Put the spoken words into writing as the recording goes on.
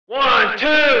1, 2,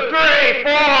 3,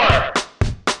 4.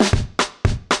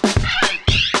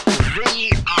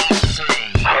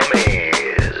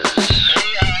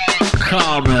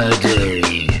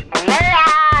 Comedy.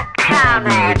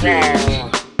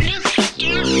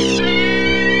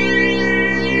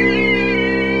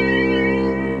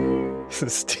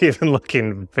 Stephen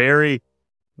looking very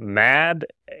mad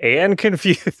and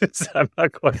confused. I'm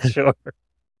not quite sure.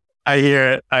 I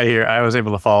hear it. I was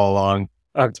able to follow along.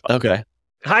 Okay.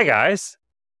 Hi, guys.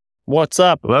 What's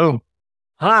up? Hello.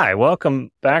 Hi.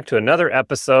 Welcome back to another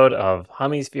episode of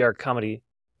Hummies VR Comedy,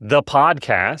 the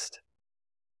podcast.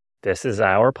 This is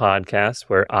our podcast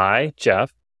where I,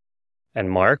 Jeff, and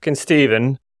Mark and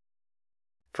Stephen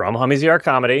from Hummies VR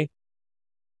Comedy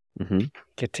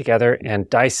get together and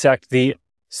dissect the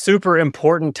super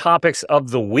important topics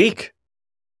of the week,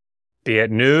 be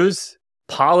it news,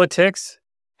 politics,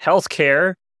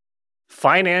 healthcare,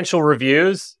 financial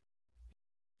reviews,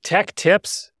 tech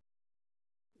tips,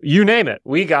 you name it.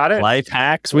 We got it. Life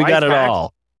hacks. We got it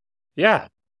all. Yeah.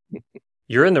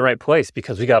 You're in the right place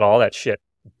because we got all that shit,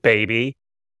 baby.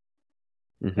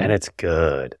 And it's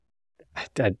good.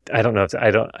 I don't know if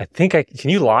I think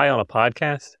can you lie on a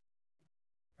podcast?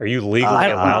 Are you legally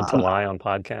allowed to lie on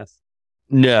podcasts?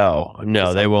 No,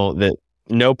 they won't.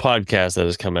 No podcast that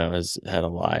has come out has had a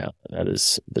lie on it. That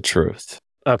is the truth.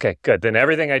 Okay, good. Then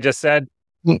everything I just said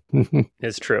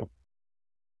is true.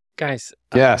 Guys.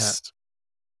 Yes.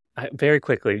 Very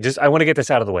quickly, I want to get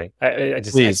this out of the way. I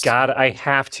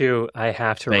have to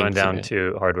run down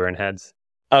to Hardware and Heads.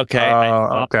 Okay.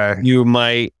 Okay. You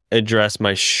might address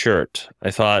my shirt. I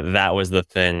thought that was the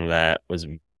thing that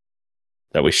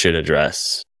we should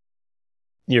address.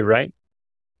 You're right.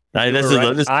 I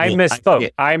misspoke.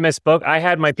 I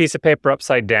had my piece of paper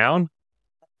upside down,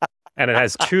 and it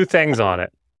has two things on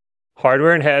it: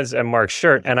 Hardware and Heads and Mark's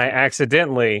shirt. And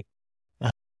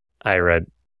I read,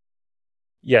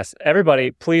 yes, everybody,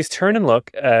 please turn and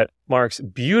look at Mark's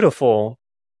beautiful,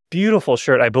 beautiful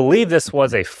shirt. I believe this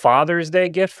was a Father's Day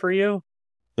gift for you.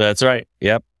 That's right.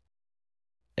 Yep.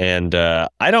 And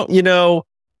I don't,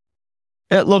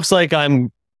 it looks like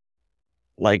I'm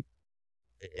like,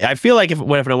 I feel like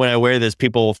when I wear this,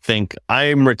 people think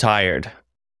I'm retired.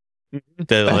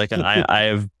 Like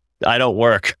I don't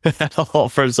work at all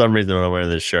for some reason when I'm wearing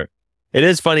this shirt. It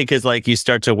is funny because like you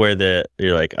start to wear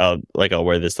you're like, oh, like I'll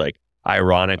wear this like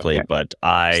ironically, okay. But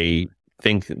I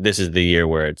think this is the year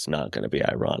where it's not going to be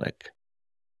ironic,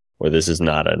 where this is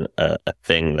not a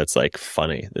thing that's like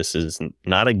funny. This is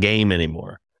not a game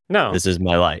anymore. No, this is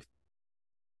my life.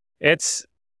 It's.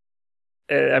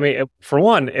 I mean, for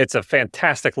one, it's a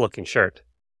fantastic looking shirt.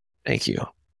 Thank you.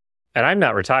 And I'm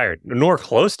not retired, nor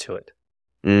close to it.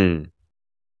 And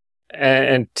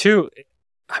two,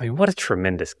 I mean, what a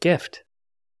tremendous gift.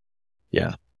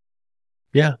 Yeah.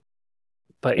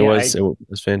 But it was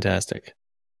fantastic.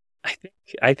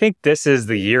 I think this is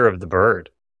the year of the bird.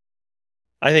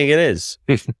 I think it is.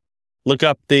 Look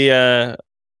up the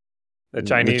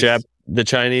Chinese the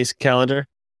Chinese calendar.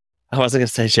 I wasn't going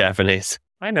to say Japanese.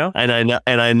 I know. And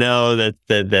I know that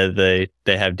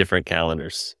they have different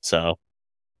calendars. So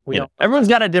everyone's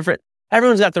got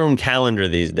their own calendar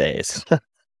these days.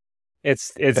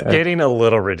 It's getting a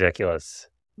little ridiculous.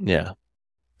 Yeah.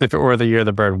 If it were the year of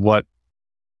the bird, what?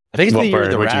 I think it's the year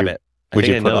of the rabbit. Would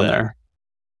you put on there?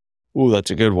 Ooh, that's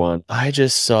a good one. I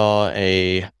just saw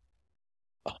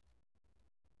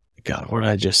God, what did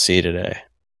I just see today?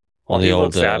 While he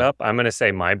looks that up, I'm going to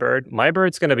say my bird. My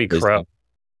bird's going to be crow.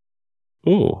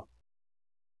 Ooh.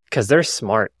 Because they're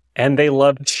smart and they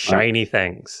love shiny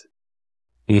things.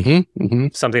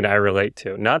 Something I relate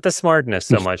to. Not the smartness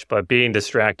so much, but being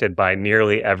distracted by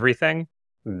nearly everything.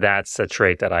 That's a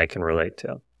trait that I can relate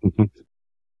to.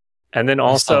 And then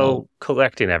also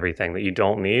collecting everything that you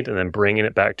don't need and then bringing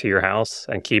it back to your house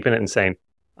and keeping it and saying,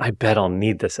 I bet I'll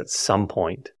need this at some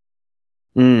point.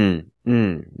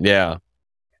 Yeah.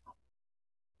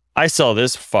 I saw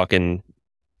this fucking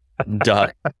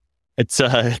duck. It's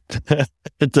a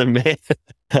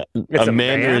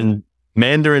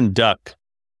Mandarin duck.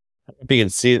 If you can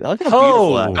see it. Look how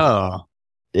beautiful that is. Oh.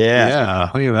 Yeah.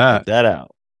 Look at that. Check that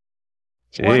out.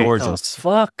 Gorgeous.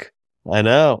 Fuck. I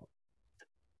know.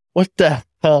 What the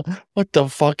hell? What the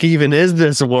fuck even is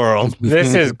this world?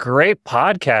 This is great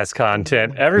podcast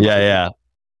content. Everybody. Yeah.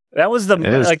 That was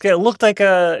it looked like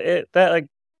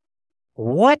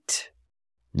what?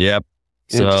 Yep.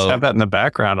 So just have that in the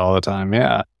background all the time.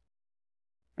 Yeah.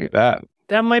 Look at that.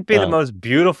 That might be the most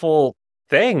beautiful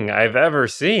thing I've ever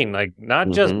seen. Like,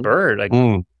 not just bird. Like,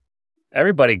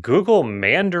 everybody Google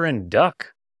Mandarin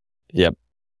duck. Yep.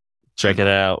 Check it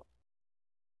out.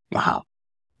 Wow.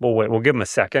 We'll give him a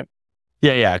second.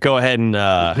 Yeah. Go ahead and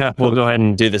we'll go ahead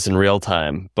and do this in real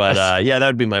time. But yeah, that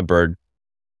would be my bird.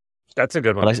 That's a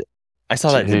good one. But I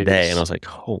saw that today, Jeez. and I was like,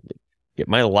 holy, yeah,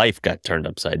 my life got turned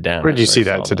upside down. Where did you after see I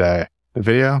saw that today? The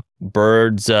video?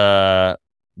 Birds. I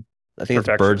think it's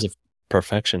Perfection. Birds of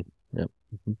Perfection. Yep.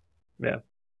 Mhm. Yeah.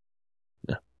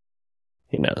 Yeah.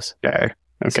 He knows. Okay.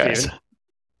 Okay. Steven?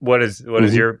 What is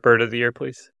Mhm. your bird of the year,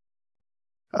 please?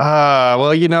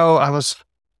 Well, I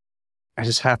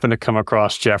just happened to come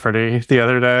across Jeopardy the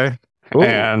other day, Ooh,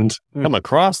 and come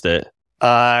across it.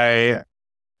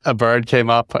 a bird came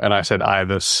up, and I said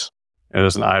ibis. It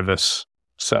was an ibis,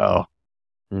 so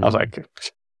I was like,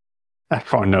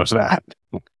 everyone knows that.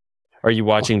 Are you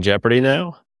watching Jeopardy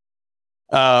now?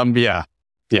 Yeah.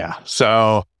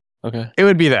 So Okay. it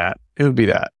would be that.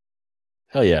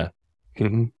 Hell yeah.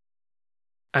 Mhm.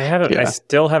 I haven't. I Yeah.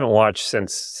 still haven't watched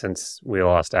since we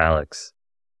lost Alex.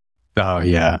 Oh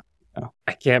yeah.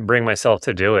 I can't bring myself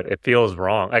to do it. It feels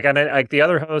wrong. Like the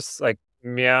other hosts, like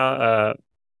Mayim,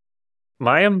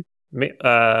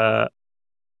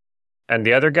 and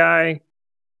the other guy,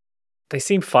 they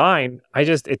seem fine.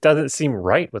 It doesn't seem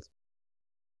right with.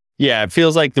 Yeah, it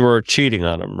feels like we're cheating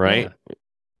on him, right?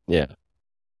 Yeah.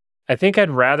 I think I'd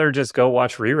rather just go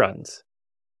watch reruns.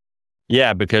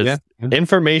 Yeah, because Yeah.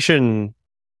 information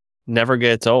never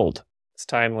gets old. It's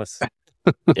timeless.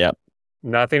 Yep.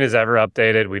 Nothing is ever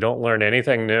updated. We don't learn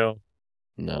anything new.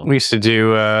 No. We used to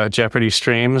do Jeopardy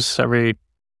streams every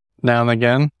now and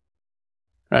again,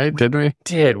 right? Did we?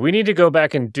 We need to go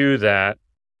back and do that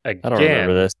again. I don't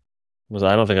remember this.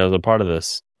 I don't think I was a part of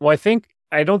this. Well,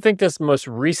 I don't think this most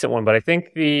recent one, but I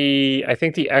think the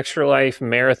Extra Life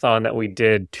marathon that we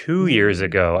did 2 years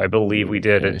ago, I believe we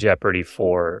did a Okay. Jeopardy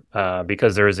for,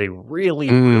 because there is a really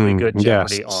good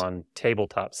Jeopardy yes. on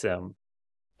Tabletop Sim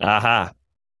Aha.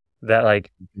 that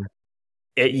like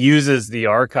it uses the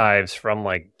archives from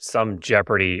like some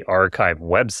Jeopardy archive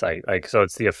website. Like, so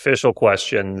it's the official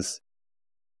questions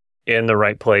in the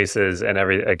right places and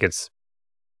everything. Like it's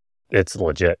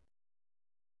legit.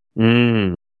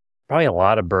 Mm. Probably a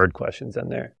lot of bird questions in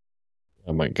there.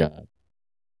 Oh my God.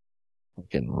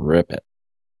 Fucking rip it.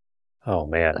 Oh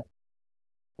man.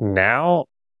 Now,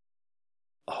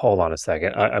 hold on a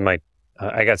second.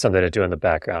 I got something to do in the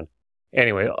background.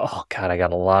 Anyway, oh God, I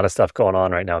got a lot of stuff going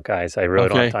on right now, guys. I really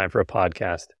don't have Okay. time for a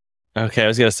podcast. Okay, I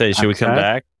was gonna say, should we come Okay.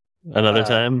 back another Uh,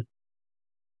 time?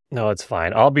 No, it's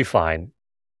fine. I'll be fine.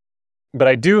 But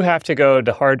I do have to go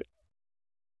to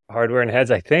Hardware and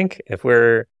Heads, I think. Have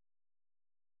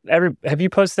you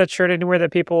posted that shirt anywhere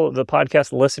that the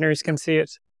podcast listeners can see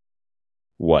it?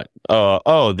 What?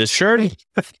 This shirt?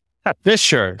 This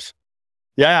shirt.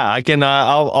 Yeah, I can.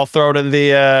 I'll throw it in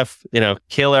the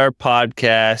Killer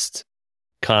Podcast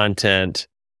content.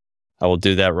 I will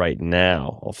do that right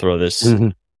now. I'll throw this.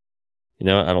 Mhm. You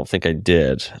know, I don't think I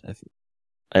did.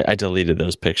 I deleted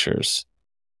those pictures.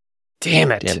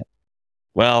 Damn it. Damn it.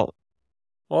 Well,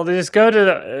 Well, they just go to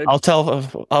the. I'll take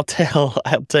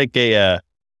a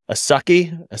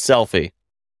selfie.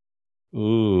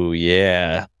 Ooh,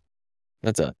 yeah.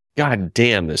 God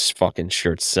damn, this fucking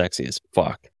shirt's sexy as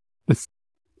fuck.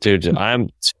 Dude, I'll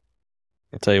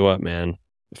tell you what, man.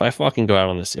 If I fucking go out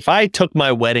on this, if I took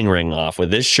my wedding ring off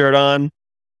with this shirt on,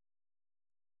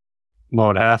 What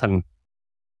would happen?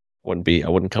 I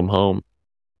wouldn't come home.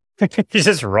 you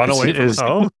just run away from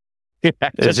home?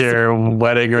 Is your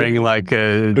wedding ring like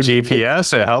a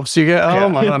GPS? It helps you get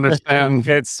home. I don't understand.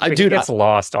 It gets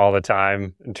lost all the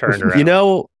time and turned around. You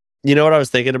know what I was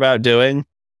thinking about doing?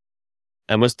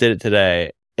 I almost did it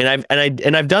today. And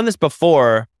I've done this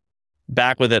before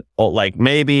back with it, like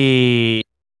maybe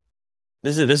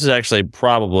this is actually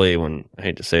probably when, I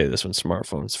hate to say this, when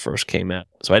smartphones first came out.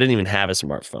 So I didn't even have a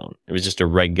smartphone. It was just a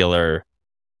regular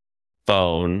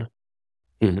phone.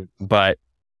 Mhm. But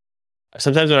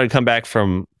sometimes when I'd come back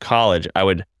from college, I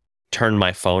would turn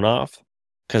my phone off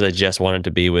because I just wanted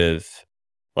to be with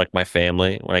like my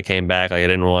family. When I came back, like I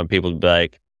didn't want people to be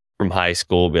like, from high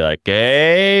school, be like,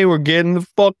 hey, we're getting the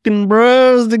fucking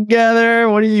bros together.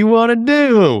 What do you want to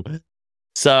do?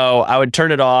 So I would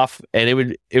turn it off, and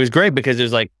it was great because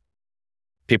there's like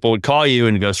people would call you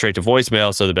and go straight to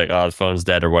voicemail. So they'd be like, oh, the phone's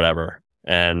dead or whatever.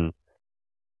 And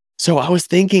so I was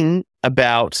thinking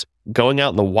about going out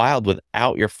in the wild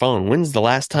without your phone. When's the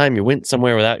last time you went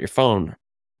somewhere without your phone?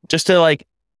 Just to like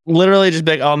literally just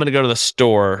be like, oh, I'm going to go to the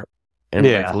store and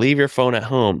like leave your phone at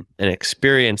home and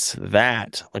experience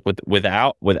that like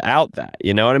without that.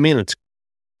 You know what I mean? It's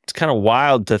kind of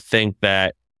wild to think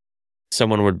that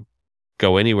someone would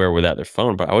go anywhere without their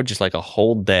phone, but I would just like a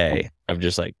whole day of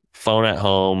just like phone at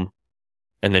home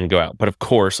and then go out. But of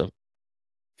course, a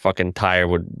fucking tire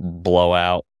would blow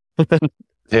out.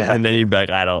 Yeah. And then you'd be like,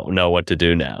 I don't know what to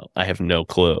do now. I have no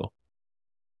clue.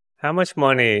 How much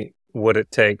money would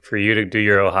it take for you to do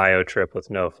your Ohio trip with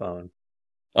no phone?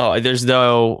 Oh, there's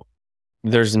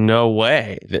no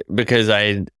way because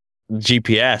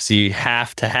GPS, you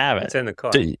have to have It's it. in the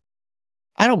car.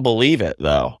 I don't believe it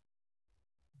though.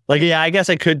 Like, yeah, I guess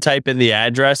I could type in the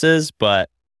addresses, but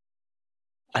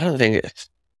I don't think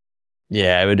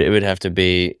yeah, it would have to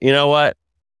be, you know what?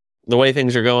 The way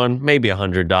things are going, maybe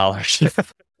 $100.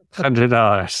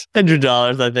 $100.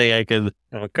 $100, I think I could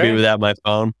be Okay. without my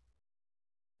phone.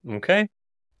 Okay.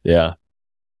 Yeah.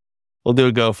 We'll do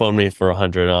a GoFundMe for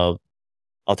 100.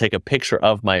 I'll take a picture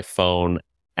of my phone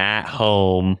at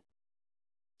home.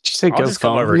 Did you say I'll just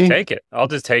come over and take it. I'll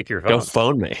just take your phone. Go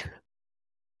phone me.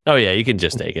 Oh yeah, you can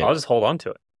just take it. I'll just hold on to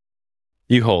it.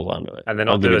 You hold on to it. And then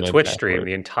I'll do give a you my Twitch stream password.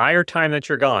 the entire time that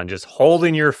you're gone, just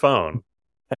holding your phone.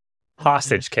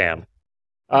 Hostage cam.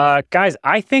 Guys,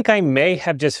 I think I may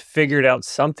have just figured out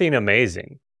something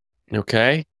amazing.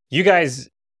 Okay. You guys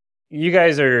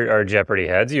are Jeopardy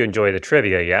heads. You enjoy the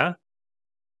trivia, yeah?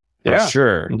 Yeah.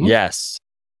 Sure. Mhm. Yes.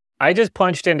 I just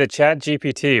punched into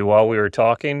ChatGPT while we were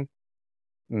talking.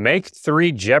 Make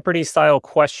 3 Jeopardy-style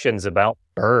questions about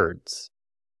birds.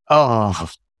 Oh.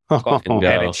 Fucking go.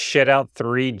 And it shit out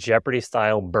 3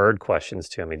 Jeopardy-style bird questions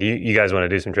to me. Do you guys want to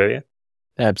do some trivia?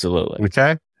 Absolutely.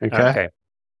 Okay. Okay. I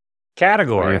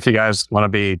Category. mean, if you guys want to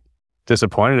be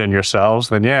disappointed in yourselves,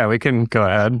 then yeah, we can go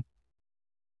ahead.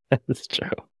 That's true.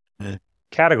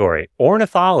 Category: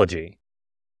 ornithology.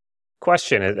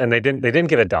 Question is, and they didn't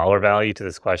give a dollar value to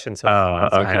this question, so Oh,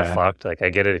 it's kind of okay. fucked. Like, I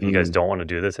get it if you guys Mm. don't want to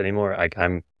do this anymore.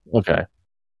 I'm Okay.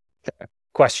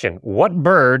 Question: what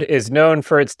bird is known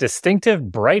for its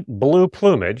distinctive bright blue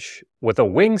plumage with a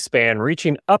wingspan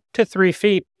reaching up to 3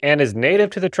 feet and is native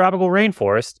to the tropical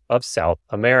rainforest of South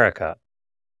America?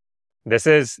 This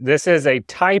is a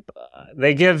type.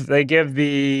 They give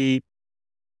the.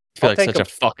 I feel I'll like take such a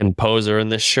fucking poser in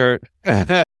this shirt.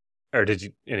 Or did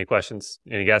you any questions?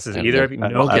 Any guesses? I Either of have you? no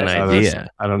No fucking guesses. idea.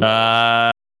 I don't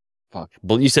know. Fuck.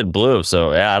 You said blue,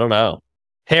 so yeah, I don't know.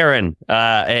 Heron,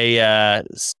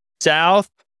 South.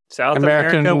 South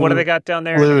American America. What do they got down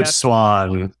there? Blue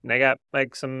swan. They got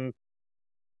like some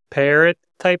parrot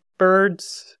type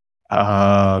birds.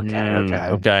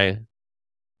 Okay.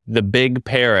 The big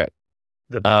parrot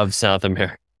of South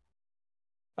America.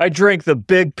 I drank the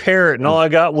big parrot, and all I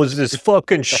got was this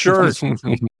fucking shirt.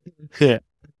 Yeah.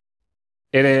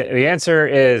 The answer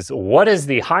is, what is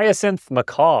the hyacinth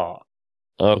macaw?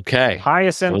 Okay.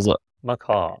 Hyacinth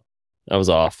macaw. That was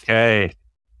off. Okay.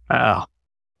 Wow.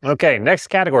 Okay, next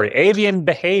category, avian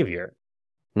behavior.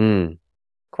 Hmm.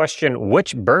 Question: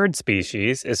 which bird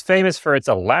species is famous for its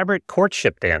elaborate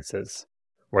courtship dances,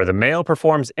 where the male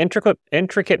performs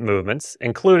intricate movements,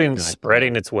 including God.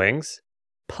 spreading its wings,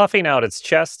 puffing out its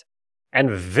chest, and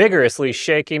vigorously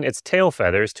shaking its tail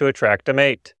feathers to attract a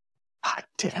mate? God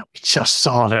damn, we just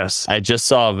saw this. I just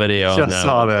saw a video. Just on that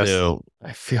saw one, this. too.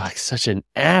 I feel like such an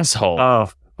asshole. Oh,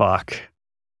 fuck.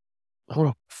 I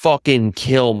want to fucking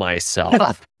kill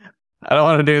myself. I don't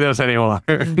want to do this anymore.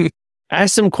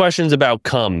 Ask some questions about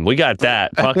cum. We got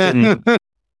that. Fucking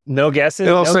No guesses?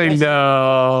 It'll No say guesses?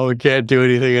 no, we can't do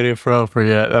anything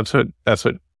inappropriate. That's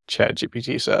what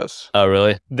ChatGPT says. Oh,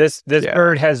 really? This Yeah.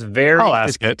 bird has very I'll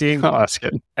ask it. distinct I'll ask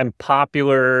it. and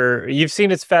popular. You've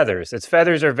seen its feathers. Its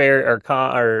feathers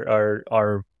are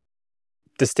are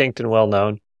distinct and well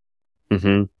known.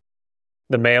 Mm-hmm.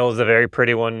 The male is a very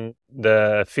pretty one.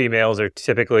 The females are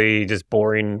typically just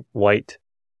boring white.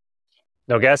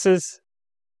 No guesses?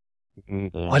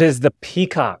 What is the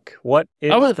peacock? What is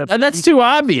the That's too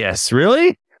obvious.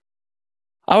 Really?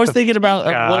 I was The thinking about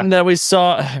peacock. one that we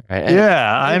saw.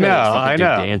 Yeah, I know. I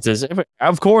know. Dances.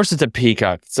 Of course, it's a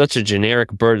peacock. It's such a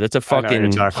generic bird. That's a I know what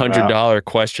you're fucking talking $100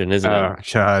 question, isn't Oh it?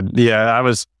 God. Yeah,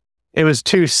 it was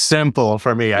too simple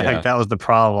for me. I Yeah. think that was the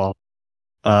problem.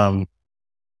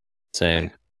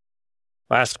 Same.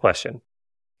 Last question.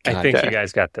 I God, think okay. you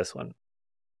guys got this one.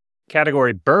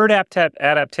 Category bird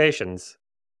adaptations.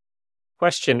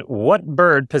 Question: what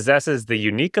bird possesses the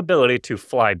unique ability to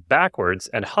fly backwards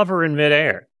and hover in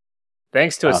midair,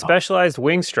 thanks to a Oh. specialized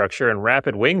wing structure and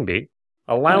rapid wing beat,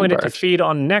 allowing it to Hummingbird. feed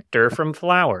on nectar from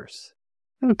flowers?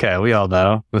 Okay, we all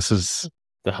know this is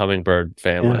The hummingbird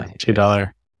family.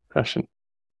 $2 question.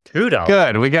 $2.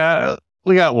 Good. We got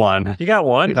one. You got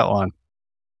one. We got one.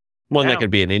 One Now- that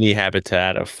could be in any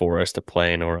habitat, a forest, a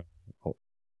plain, or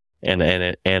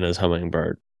Anna's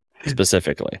hummingbird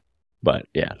specifically. But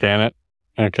yeah. Damn it.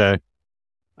 Okay.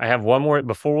 I have one more.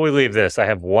 Before we leave this, I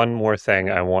have one more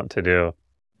thing I want to do.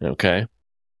 Okay.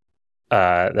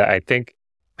 That I think,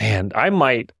 man, I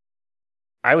might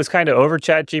I was kind of over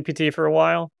ChatGPT for a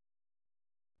while,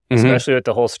 especially with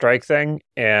the whole strike thing.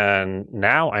 And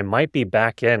now I might be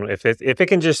back in. If it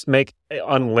can just make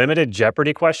unlimited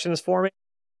Jeopardy questions for me,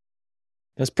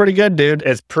 That's pretty good, dude.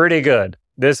 it's pretty good.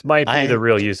 This might be the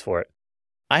real use for it.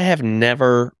 I have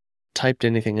never typed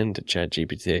anything into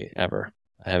ChatGPT ever.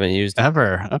 I haven't used it.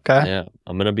 Ever. Okay. Yeah,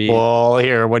 I'm gonna be. Well,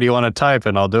 here, what do you want to type?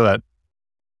 And I'll do it.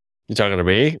 You talking to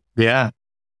me? Yeah.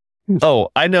 Oh,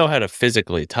 I know how to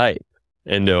physically type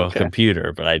into a Okay.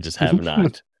 computer, but I just have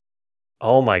not.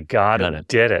 Oh my God, Got it it.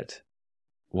 did it.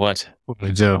 What? What do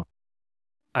we do?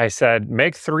 I said,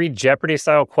 make 3 Jeopardy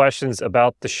style questions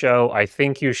about the show. I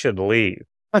think you should leave.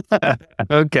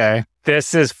 Okay.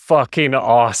 This is fucking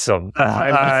awesome.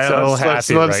 I'm so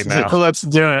happy right now. Let's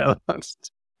do it.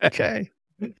 Okay.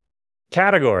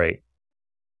 Category.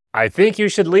 I think you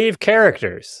should leave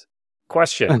characters.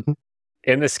 Question.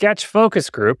 In the sketch focus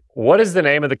group, what is the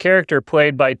name of the character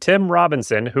played by Tim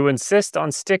Robinson who insists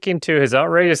on sticking to his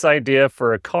outrageous idea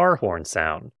for a car horn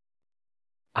sound?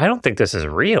 I don't think this is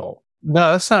real.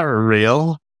 No, that's not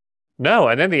real. No,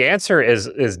 and then the answer is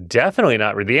definitely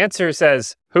not real. The answer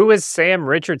says, who is Sam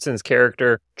Richardson's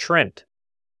character, Trent?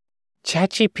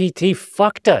 ChatGPT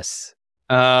fucked us.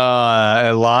 It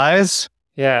lies.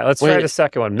 Yeah, let's try Wait. the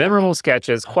second one. Memorable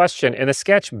sketches. Question. In the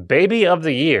sketch Baby of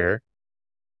the Year,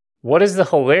 what is the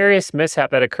hilarious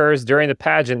mishap that occurs during the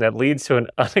pageant that leads to an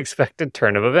unexpected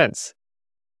turn of events?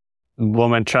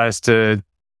 Woman tries to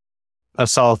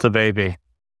assault a baby.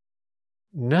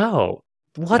 No.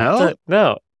 What No? the?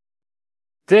 No.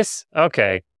 This,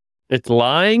 okay. It's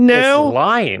lying now? It's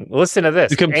lying. Listen to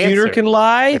this. The computer Answer. can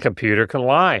lie? The computer can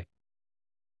lie.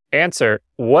 Answer.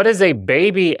 What is a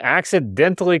baby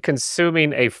accidentally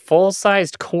consuming a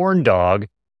full-sized corn dog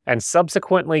and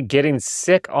subsequently getting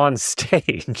sick on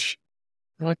stage?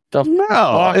 What the No.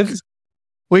 fuck?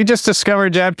 We just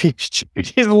discovered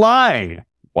He's lying.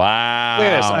 Wow. Look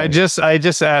at this. I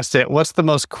just asked it, what's the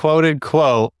most quoted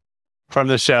quote from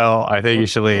the show? I think you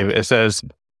should leave. It says,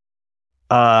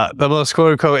 the most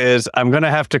quoted quote is, I'm going to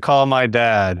have to call my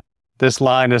dad. This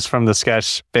line is from the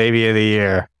sketch Baby of the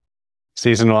Year,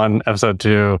 season 1, episode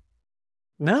 2.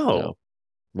 No.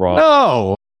 Wrong.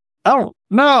 No. Oh,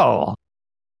 no.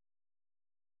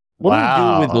 What do we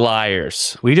Wow. do with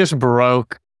liars? We just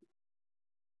broke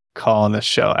calling this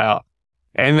show out.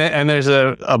 And there's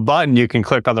a button you can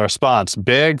click on the response.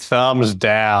 Big thumbs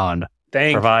down.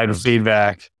 Thank Provide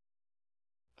feedback.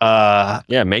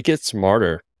 Yeah, make it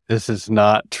smarter. This is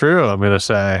not true, I'm going to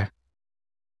say.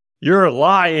 You're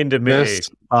lying to me. This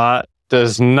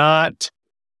does not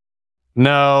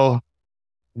know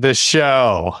the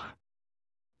show.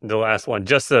 The last one,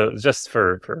 just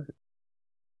for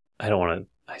I don't want to.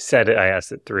 I said it. I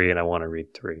asked it 3, and I want to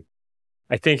read 3.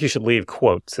 I think you should leave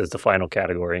quotes as the final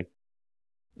category.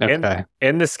 Okay.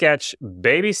 In the sketch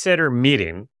Babysitter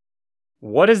Meeting,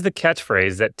 what is the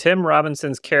catchphrase that Tim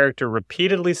Robinson's character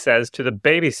repeatedly says to the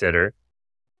babysitter,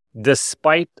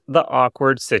 despite the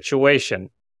awkward situation?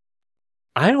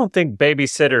 I don't think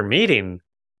Babysitter Meeting.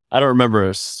 I don't remember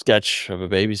a sketch of a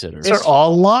babysitter. These are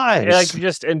all lies. Like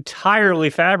just entirely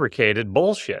fabricated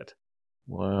bullshit.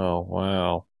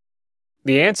 Wow.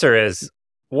 The answer is,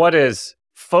 what is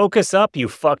focus up, you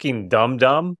fucking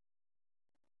dumb?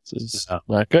 This is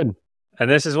not good. And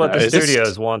this is what the Is this-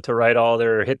 studios want to write all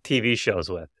their hit TV shows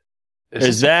with.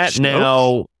 Is that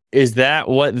now, is that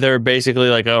what they're basically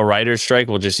like, oh, writer's strike,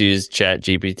 we'll just use Chat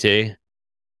GPT?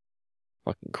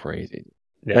 Fucking crazy.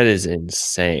 Yeah. That is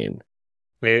insane.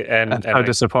 And I'm so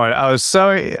disappointed. I was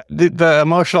so the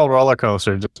emotional roller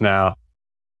coaster just now.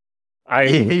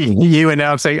 You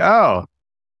announcing, oh,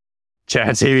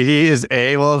 ChatGPT is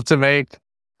able to make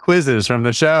quizzes from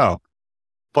the show,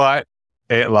 but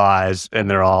it lies, and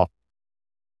they're all.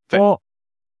 Well,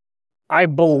 I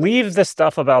believe the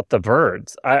stuff about the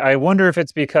birds. I wonder if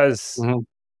it's because Mhm.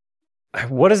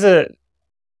 what is it,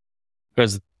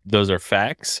 Because those are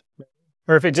facts.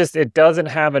 or if it doesn't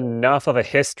have enough of a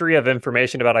history of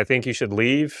information about I think you should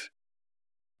leave.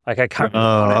 Like I kind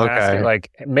of want to ask okay. it,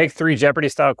 like make 3 Jeopardy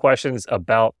style questions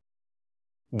about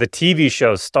the TV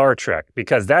show Star Trek,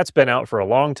 because that's been out for a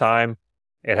long time.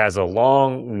 It has a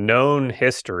long known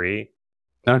history.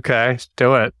 Okay,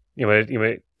 do it.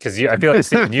 Because I feel like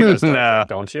Stephen, you know Star No. Trek,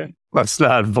 don't you? Let's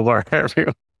not blur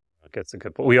everyone. That's a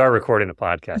good point. We are recording a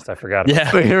podcast. I forgot. About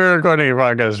Yeah. We're recording a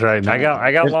podcast right now.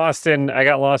 I got lost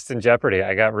in Jeopardy.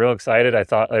 I got real excited. I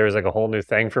thought there was like a whole new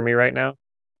thing for me right now.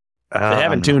 They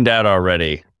haven't tuned out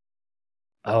already.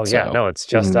 Oh yeah, So- no, it's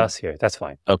just Mhm. us here. That's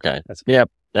fine. Okay. That's Yep.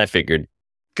 I figured.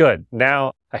 good.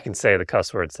 Now I can say the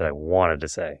cuss words that I wanted to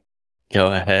say.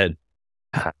 Go ahead.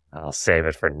 I'll save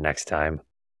it for next time.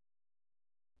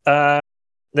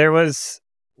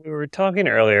 we were talking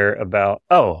earlier about,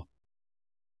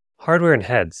 hardware and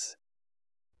heads.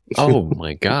 Oh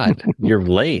my God, you're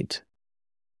late.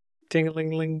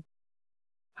 Ding-a-ling-ling.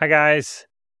 Hi, guys.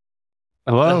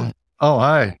 Hello. Oh,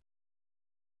 hi.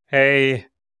 Hey,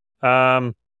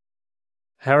 how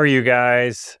are you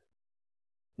guys?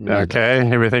 Okay.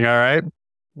 Everything all right?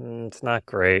 It's not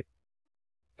great.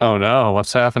 Oh no.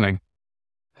 What's happening?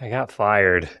 I got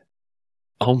fired.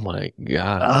 Oh my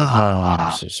God.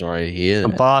 I'm so sorry to hear The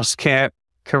that. boss can't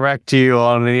correct you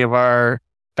on any of our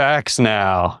facts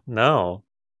now. No.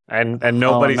 And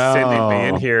nobody's sending me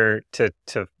in no. here to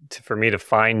for me to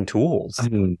find tools.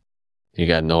 You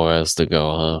got nowhere else to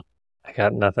go, huh? I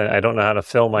got nothing. I don't know how to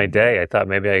fill my day. I thought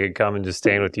maybe I could come and just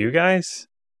stand with you guys.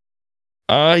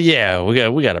 Yeah, we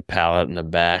got a pallet in the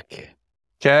back.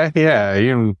 Okay. Yeah.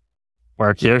 You can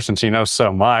work here since you know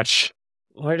so much.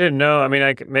 Well, I didn't know. I mean,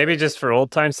 like maybe just for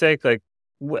old time's sake, like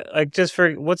just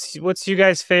for what's you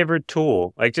guys' favorite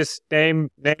tool? Like just name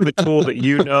a tool that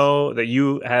you know that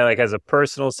you have like has a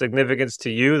personal significance to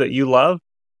you that you love.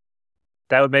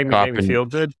 That would make me feel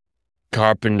good.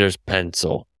 Carpenter's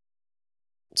pencil.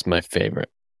 It's my favorite.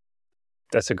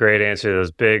 That's a great answer.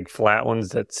 Those big flat ones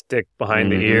that stick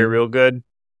behind the ear real good.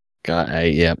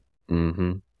 Yep.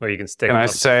 Mm-hmm. Or you can stick Can them I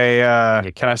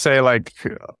up. say like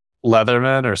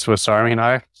Leatherman or Swiss Army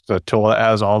knife? The tool that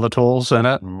has all the tools in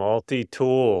it.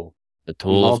 Multi-tool. The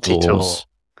tool of Multi-tool. tools.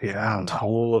 Yeah.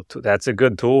 That's a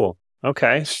good tool.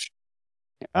 Okay.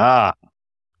 Ah.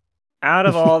 Out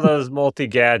of all those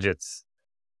multi-gadgets,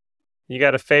 you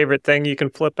got a favorite thing you can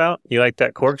flip out? You like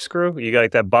that corkscrew? You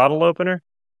like that bottle opener?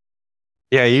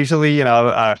 Yeah. Usually,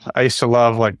 I used to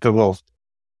love like the little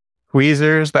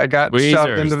tweezers that got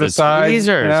shoved into the side.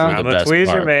 Tweezers. You know? The I'm a best tweezer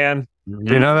part. man.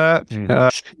 Do you know that?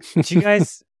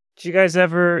 Do you guys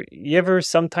ever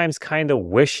sometimes kind of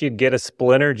wish you'd get a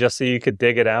splinter just so you could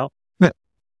dig it out?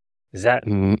 Should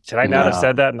I not have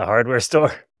said that in the hardware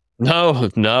store? No.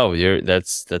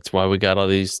 That's why we got all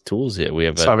these tools here. We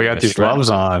have That's why we got these gloves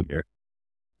on. here.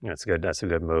 That's good. That's a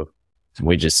good move.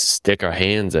 We just stick our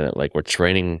hands in it like we're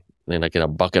training, like in a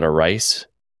bucket of rice.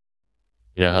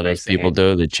 You know how those people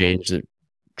do? They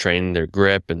train their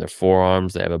grip and their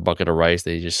forearms. They have a bucket of rice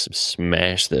they just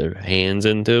smash their hands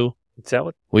into. Is that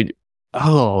what?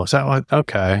 Oh, is that what?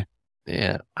 Okay.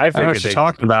 Yeah. I I know figured what you're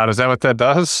talking about. Is that what that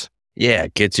does? Yeah,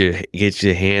 get your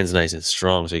hands nice and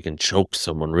strong so you can choke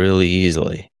someone really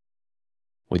easily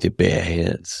with your bare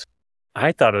hands.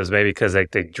 I thought it was maybe because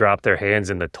like they dropped their hands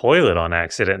in the toilet on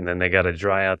accident and then they got to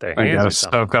dry out their They hands. got Or to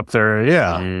something. soak up their,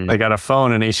 They got a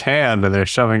phone in each hand and they're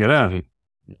shoving it in.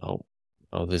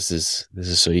 Oh, this is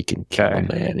so you can kill a Okay.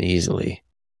 man easily.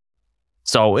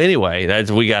 So anyway,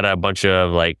 we got a bunch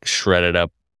of like shredded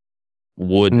up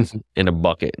wood in a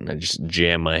bucket, and I just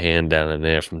jam my hand down in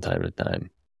there from time to time.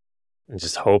 And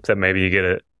just hope that maybe you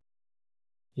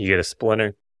get a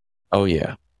splinter. Oh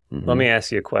yeah. Mhm. Let me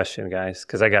ask you a question, guys,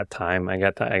 because I got time. I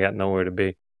got nowhere to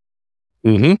be.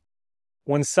 Mm-hmm.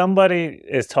 When somebody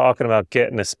is talking about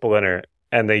getting a splinter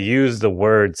and they use the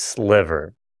word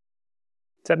sliver,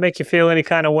 does that make you feel any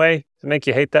kind of way? Does it make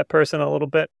you hate that person a little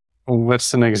bit?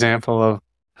 What's an example of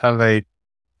how they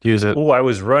use it? Oh, I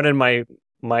was running my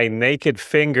naked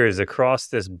fingers across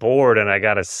this board and I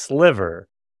got a sliver.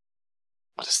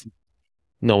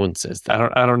 No one says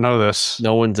that. I don't know this.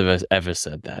 No one's ever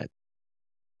said that.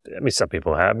 I mean, some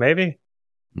people have, maybe.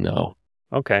 No.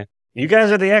 Okay. You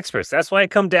guys are the experts. That's why I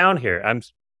come down here.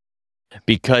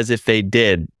 Because if they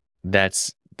did,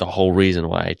 that's the whole reason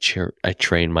why I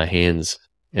train my hands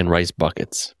in rice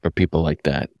buckets for people like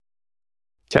that.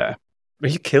 Okay. Are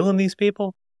you killing these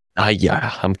people?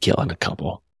 Yeah, I'm killing a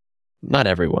couple. Not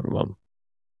every one of them.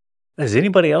 Does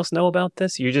anybody else know about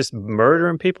this? You're just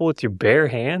murdering people with your bare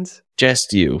hands?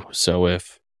 Just you. So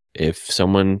if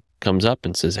someone comes up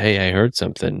and says, "Hey, I heard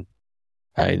something,"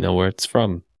 I know where it's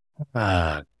from.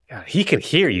 God, he can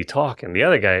hear you talking. The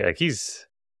other guy, like he's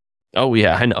Oh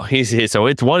yeah, I know. He's here. So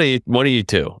it's one of you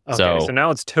two. okay. So So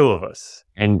now it's two of us.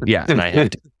 and yeah, and I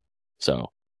have to.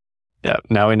 So Yeah.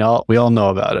 Now we all know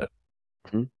about it.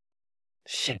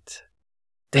 Shit.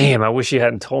 Damn, I wish you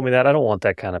hadn't told me that. I don't want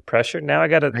that kind of pressure. Now I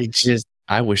gotta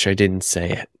I wish I didn't say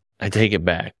it. I take it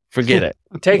back. Forget it.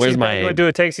 Takesies my you want to do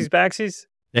a takesies backsies?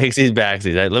 Takesies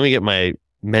backsies. Let me get my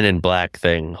Men in Black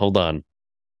thing. Hold on.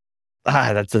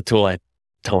 That's the tool I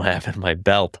don't have in my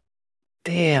belt.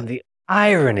 Damn, the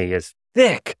irony is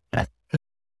thick.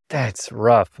 That's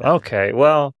rough. Okay,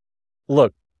 well,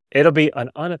 look, it'll be an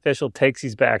unofficial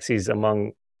takesies backsies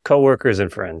among coworkers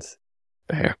and friends.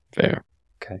 Fair.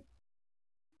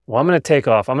 Well, I'm going to take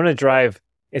off. I'm going to drive.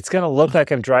 It's going to look like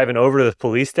I'm driving over to the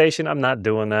police station. I'm not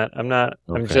doing that. I'm not.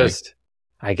 Okay.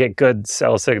 I get good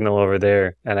cell signal over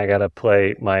there, and I gotta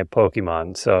play my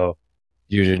Pokemon. So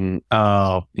You didn't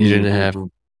Oh, need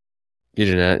anything?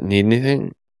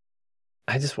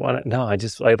 I just want to. No,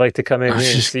 I'd like to come in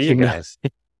here and see you guys.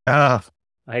 Oh,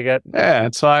 I got yeah,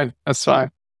 it's fine. That's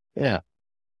fine. Yeah.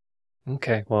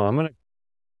 okay. Well, I'm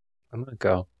gonna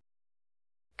go.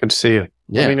 Good to see you.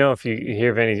 Let me Yeah. know if you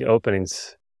hear of any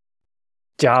openings,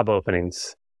 job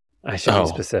openings. I should Oh. be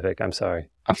specific. I'm sorry.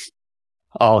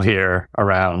 All here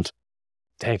around.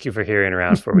 Thank you for hearing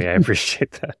around for me. I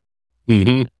appreciate that.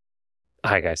 Mm-hmm.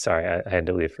 Hi, guys. Sorry, I had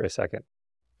to leave for a second.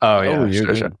 Oh, yeah. you're sure,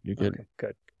 good. sure. You're good.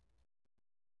 Okay,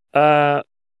 good.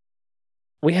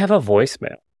 We have a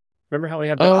voicemail. Remember how we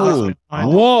had that Oh,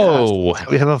 voicemail? whoa.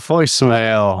 We have a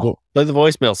voicemail. Play the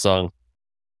voicemail song.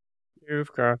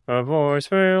 You've got a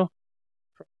voicemail.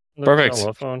 from the Perfect.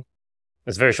 Telephone.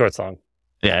 It's a very short song.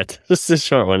 Yeah, this is a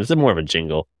short one. It's more of a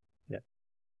jingle.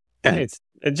 It's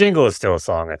a jingle is still a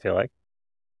song, I feel like.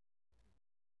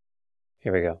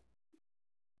 Here we go.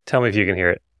 Tell me if you can hear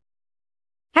it.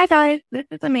 Hi guys, this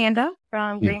is Amanda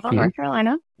from Greenville, North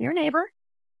Carolina, your neighbor.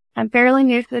 I'm fairly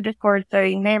new to the Discord, so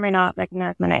you may or may not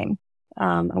recognize my name.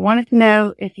 I wanted to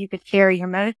know if you could share your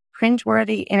most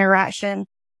cringeworthy interaction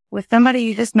with somebody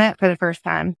you just met for the first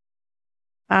time.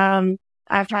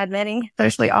 I've had many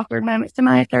socially awkward moments in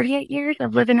my 38 years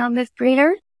of living on this green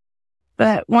earth,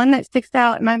 but one that sticks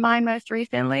out in my mind most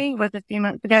recently was a few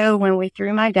months ago when we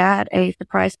threw my dad a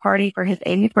surprise party for his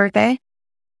 80th birthday.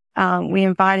 We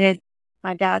invited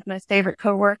my dad's most favorite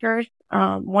coworkers.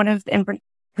 One of them in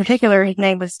particular, his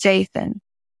name was Jason.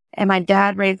 And my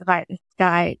dad raised about this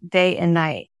guy day and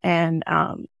night. And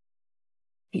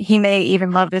he may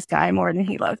even love this guy more than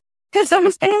he loves his own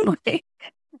family.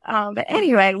 But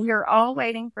anyway, we were all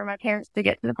waiting for my parents to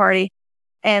get to the party.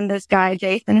 And this guy,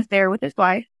 Jason, is there with his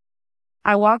wife.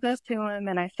 I walk up to him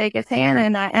and I shake his hand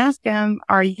and I ask him,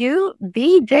 "Are you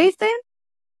the Jason?"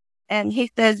 And he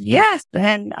says, "Yes."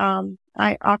 And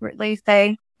I awkwardly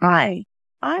say, "Hi,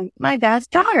 I'm my dad's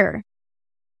daughter."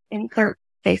 Insert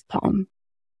face palm.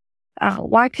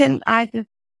 Why couldn't I just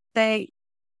say,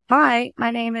 "Hi, my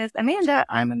name is Amanda.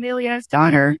 I'm Emilio's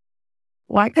daughter"?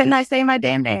 Why couldn't I say my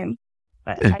damn name?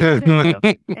 But I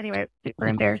couldn't. Anyway, super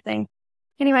embarrassing.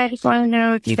 Anyway, I just want to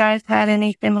know if you guys had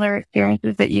any similar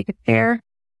experiences that you could share.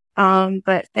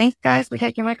 But thanks guys for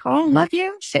taking my call. Love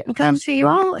you. Shit and come see you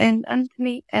all and to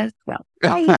meet as well.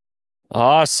 Bye.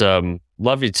 Awesome.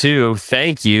 Love you too.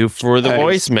 Thank you for the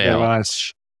Thanks very voicemail.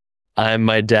 much. I'm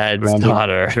my dad's Amanda.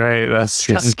 daughter. Great.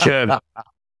 That's good.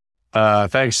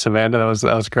 Thanks, Amanda.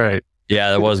 That was great.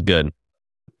 Yeah, that was good.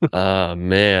 Oh,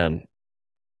 man.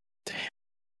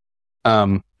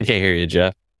 I can't hear you,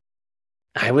 Jeff.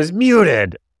 I was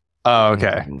muted. Oh,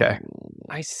 okay. Okay.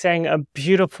 I sang a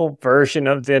beautiful version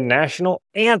of the national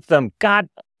anthem. God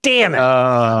damn it.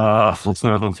 Oh,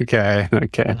 okay.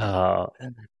 Okay. Oh,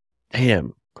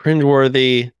 Damn.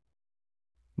 Cringeworthy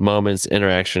moments,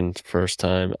 interactions, first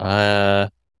time. God,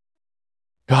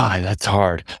 that's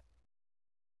hard.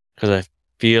 Because I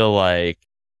feel like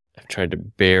I've tried to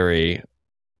bury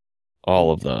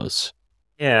all of those.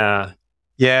 yeah.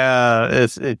 Yeah,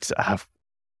 it's.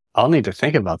 I'll need to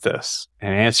think about this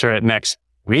and answer it next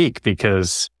week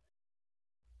because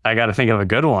I got to think of a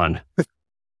good one.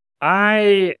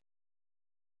 I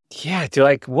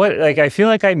feel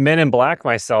like I Men in Black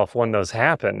myself when those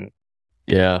happen.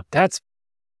 Yeah.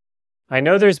 I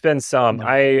know there's been some.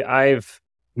 I've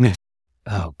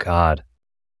oh God.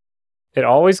 It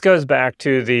always goes back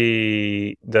to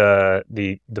the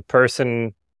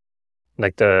person,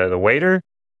 like the waiter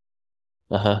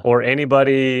Uh-huh. or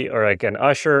anybody or like an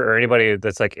usher or anybody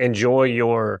that's like, enjoy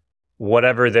your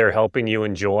whatever they're helping you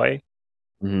enjoy.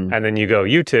 Mhm. And then you go,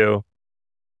 you two,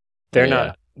 they're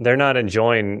Yeah. not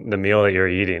enjoying the meal that you're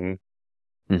eating.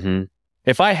 Mm-hmm.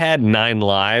 If I had 9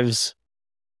 lives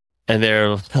and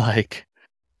they're like,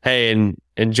 hey, and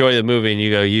enjoy the movie, and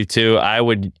you go, you too, I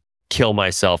would kill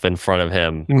myself in front of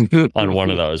him on one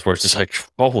of those where it's just like,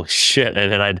 holy shit.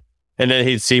 And then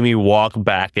he'd see me walk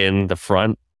back in the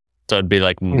front. So it'd be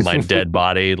like my dead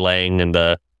body laying in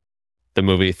the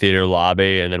movie theater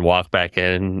lobby, and then walk back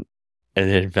in and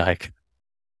then be like,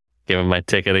 give him my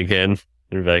ticket again.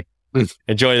 And be like,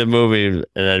 enjoy the movie. And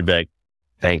then I'd be like,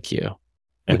 thank you.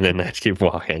 And then I'd keep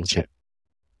walking.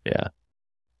 Yeah.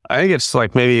 I think it's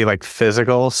like maybe like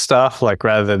physical stuff, like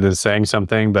rather than saying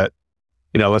something. But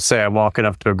let's say I'm walking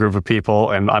up to a group of people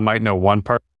and I might know one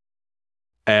person,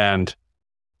 and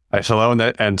I say hello,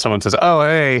 and someone says, "Oh,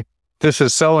 hey, this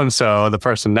is so and so," the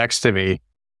person next to me.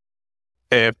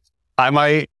 If I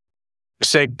might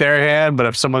shake their hand, but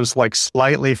if someone's like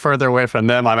slightly further away from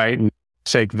them, I might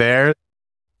shake theirs.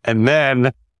 And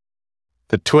then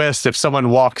the twist, if someone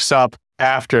walks up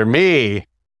after me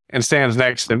and stands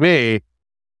next to me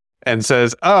and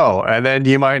says, "Oh," and then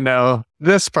you might know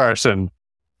this person,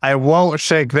 I won't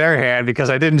shake their hand because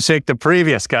I didn't shake the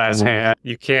previous guy's hand.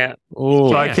 You can't.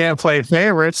 So I can't play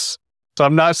favorites. So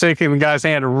I'm not shaking the guy's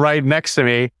hand right next to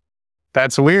me.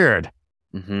 That's weird.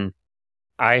 Mm-hmm.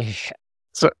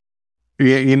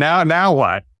 Now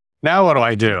what? Now what do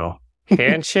I do?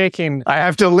 Handshaking. I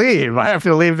have to leave. I have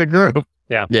to leave the group.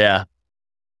 Yeah.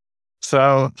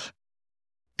 So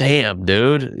Damn,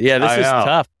 dude. Yeah, this I is know.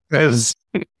 tough.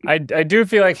 I do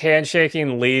feel like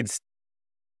handshaking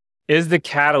is the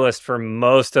catalyst for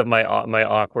most of my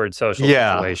awkward social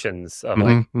Yeah. situations. Of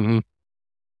Mhm.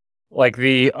 like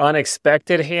the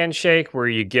unexpected handshake where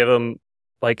you give them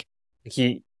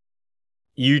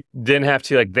you then have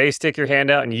to they stick your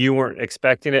hand out and you weren't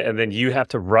expecting it, and then you have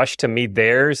to rush to meet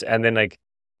theirs, and then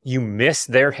you miss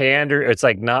their hand, or it's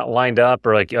not lined up,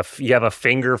 or you have a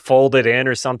finger folded in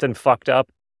or something fucked up.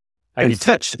 And you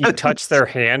touch their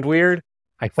hand weird.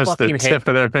 I That's fucking the tip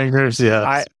of their fingers.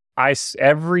 Yeah.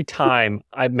 Every time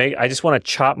I just want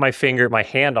to chop my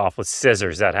hand off with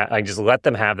scissors. I just let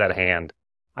them have that hand.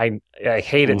 I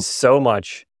hate it so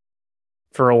much.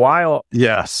 For a while,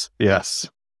 Yes. I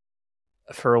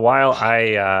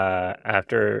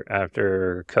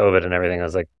after COVID and everything, I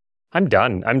was like, I'm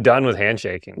done. I'm done with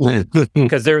handshaking,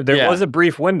 because there Yeah. was a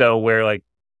brief window where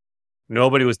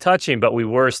nobody was touching, but we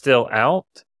were still out,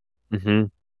 Mm-hmm.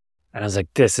 and I was like,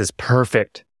 this is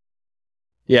perfect.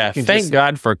 Yeah, You thank just-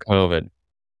 God for COVID.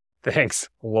 Thanks,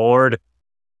 Lord.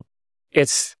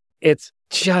 It's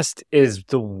just is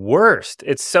the worst.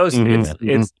 It's so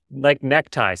it's like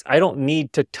neckties. I don't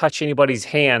need to touch anybody's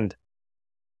hand.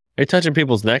 Are you touching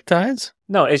people's neckties?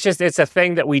 No, it's a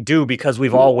thing that we do because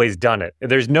we've always done it.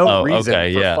 There's no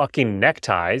reason for fucking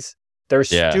neckties. They're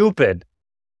stupid.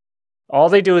 All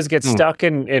they do is get stuck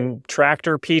in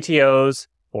tractor PTOs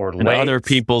or And other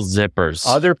people's zippers.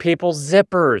 Other people's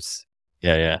zippers.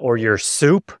 Yeah. Or your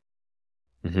soup.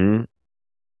 Mm-hmm.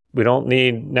 We don't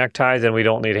need neckties, and we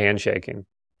don't need handshaking.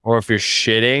 Or if you're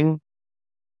shitting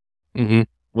Mhm.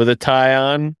 with a tie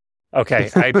on, Okay,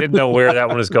 I didn't know where that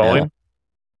one was going.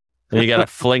 and you got to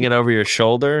fling it over your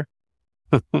shoulder.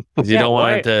 'Cause you don't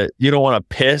want you don't want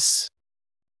to piss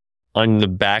on the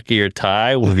back of your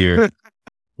tie with your,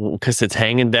 because it's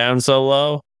hanging down so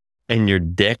low, and your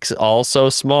dick's also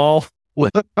small.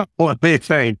 What do you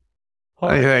think?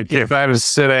 What do you think? If I was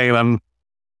sitting and I'm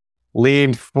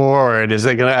leaned forward, is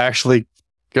it going to actually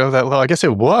go that low? I guess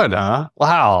it would, huh?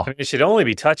 Wow. It should only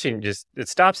be touching. It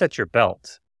stops at your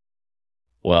belt.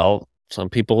 Well, some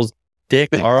people's dick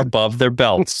are above their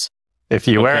belts. If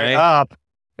you wear Okay. it up,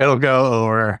 it'll go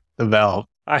over the belt.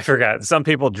 I forgot. Some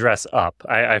people dress up.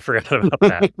 I forgot about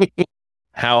that.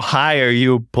 How high are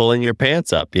you pulling your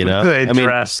pants up? You know, They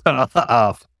dress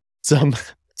up. some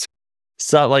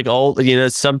like old,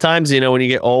 sometimes, when you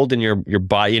get old and your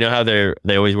body, how they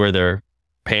always wear their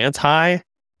pants high.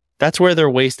 That's where their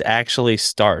waist actually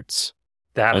starts.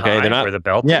 That Okay, high they're not- where the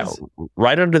belt Yeah, is?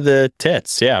 right under the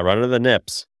tits. Yeah, right under the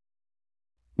nips.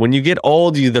 When you get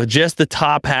old, just the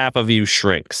top half of you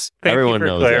shrinks. Thank Everyone you for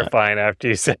knows that. clarifying after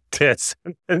you said tits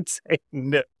and say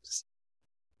nips.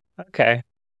 Okay.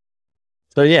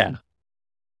 So yeah,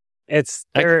 It's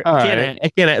I there.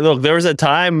 can't look. There's a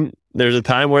time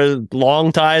where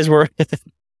long ties were.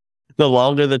 The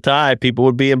longer the tie, people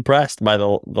would be impressed by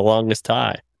the longest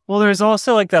tie. Well, there's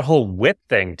also that whole whip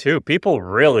thing too. People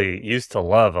really used to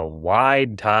love a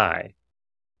wide tie.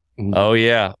 Oh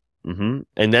yeah, and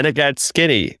then it got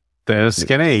skinny. They're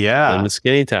skinny, And yeah. the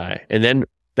skinny tie, and then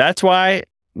that's why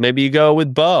maybe you go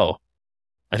with bow.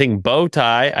 I think bow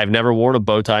tie. I've never worn a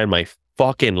bow tie in my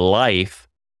fucking life,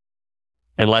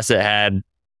 unless it had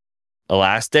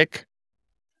elastic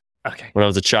Okay. when I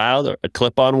was a child, or a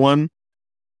clip-on one.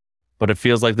 But it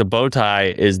feels like the bow tie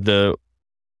is the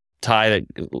tie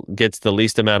that gets the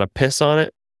least amount of piss on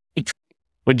it.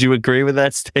 Would you agree with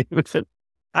that statement?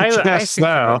 Yes,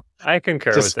 no. I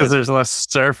concur Just with because this. there's less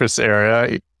surface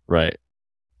area. Right.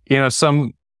 I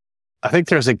think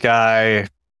there's a guy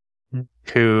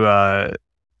who,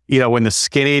 when the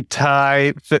skinny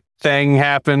tie thing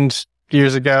happened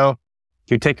years ago,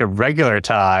 you take a regular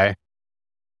tie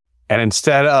and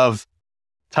instead of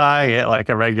tying it like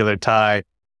a regular tie,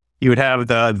 you would have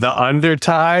the under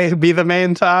tie be the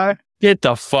main tie, Get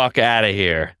the fuck out of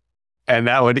here. and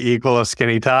that would equal a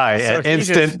skinny tie. So An he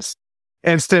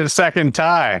instant second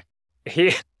tie.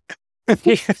 He,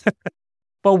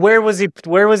 but where was he?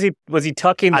 Was he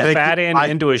tucking I the think fat end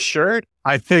into his shirt?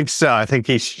 I think so. I think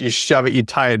you shove it, you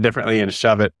tie it differently and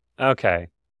shove it, Okay.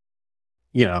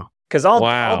 Because I'll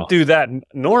Wow. do that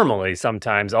normally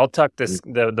sometimes. I'll tuck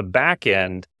the back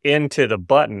end into a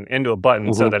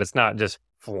button so that it's not just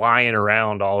flying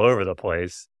around all over the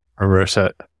place. Reverse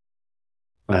it.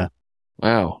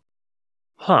 Wow.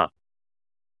 Huh.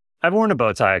 I've worn a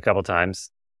bow tie a couple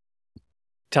times.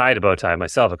 Tied a bow tie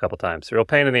myself a couple times. Real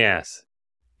pain in the ass.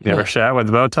 You ever shat with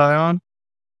the bow tie on?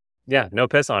 Yeah, no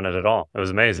piss on it at all. It was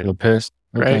amazing. No piss.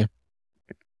 Okay.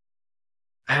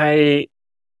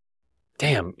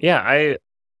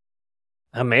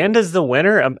 Amanda's the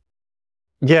winner.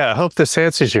 Yeah, I hope this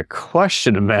answers your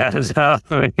question, Amanda.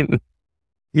 I mean,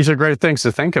 these are great things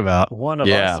to think about. One of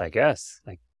Yeah. us, I guess.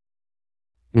 Like,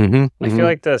 Mm-hmm. I feel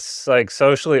like this, like,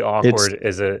 socially awkward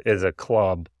is a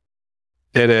club.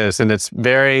 It is, and it's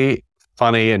very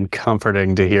funny and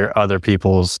comforting to hear other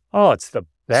people's Oh, it's the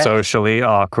best. socially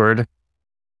awkward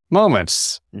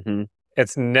moments. Mm-hmm.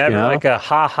 It's never You know? like a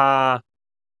ha,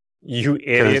 you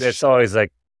idiot. 'Cause- It's always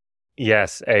like,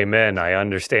 yes, amen. I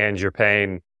understand your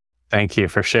pain. Thank you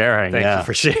for sharing. Thank yeah. you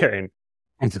for sharing.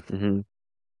 Mm-hmm.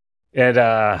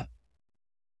 And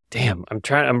damn,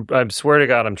 I swear to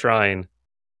God, I'm trying.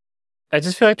 I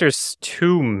just feel like there's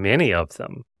too many of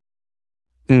them.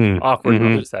 Awkward Mhm.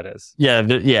 moments, that is. Yeah,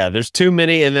 there's too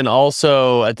many, and then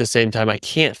also at the same time, I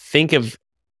can't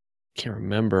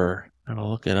remember. I'll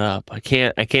look it up. I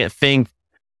can't think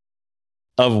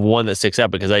of one that sticks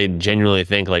out because I genuinely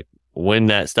think like when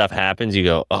that stuff happens, you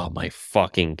go, "Oh my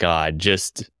fucking God!"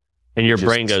 And your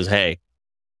brain goes, "Hey,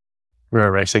 We're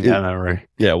erasing that memory.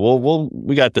 yeah,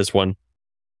 we got this one.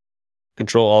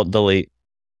 Control Alt Delete."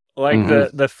 Like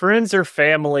Mhm. the friends or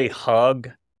family hug,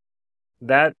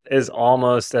 that is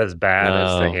almost as bad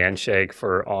as the No. handshake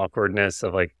for awkwardness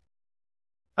of like,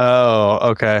 Oh,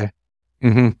 okay.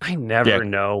 Mm-hmm. I never Yeah.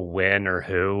 know when or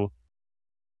who.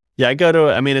 Yeah,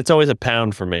 I mean, it's always a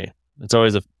pound for me. It's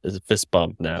always a fist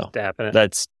bump now. Dapping it.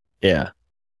 That's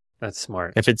That's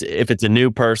smart. if it's a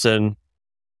new person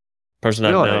I've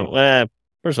Really? known,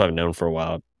 person I've known for a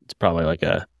while, it's probably like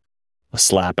a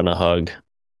slap and a hug.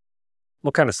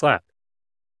 What kind of slap?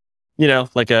 You know,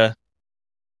 like a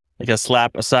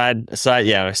slap aside.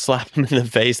 Yeah, I slap him in the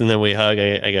face and then we hug.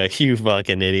 I go, "You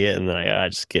fucking idiot," and then I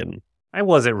just kidding. I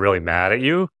wasn't really mad at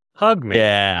you. Hug me.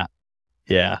 Yeah,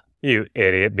 You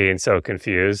idiot, being so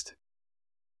confused.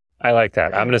 I like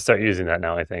that. I'm going to start using that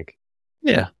now, I think.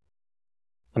 yeah.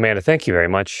 Amanda, thank you very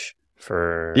much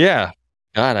for... Yeah.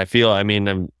 God, I feel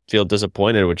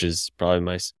disappointed, which is probably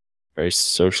my very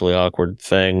socially awkward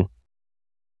thing.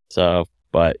 So,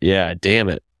 but yeah, damn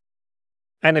it.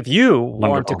 And if you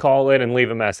want Wonderful. to call in and leave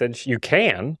a message, you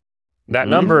can. That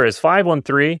Mhm. number is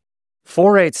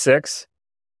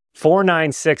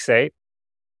 513-486-4968.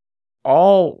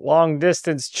 All long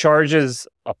distance charges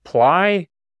apply.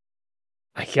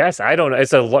 I guess. I don't know.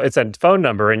 It's a phone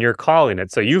number and you're calling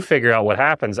it. So you figure out what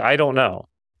happens. I don't know.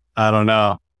 I don't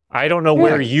know. I don't know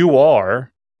where you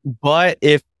are. But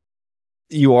if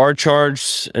you are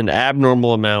charged an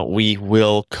abnormal amount, we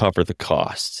will cover the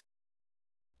cost.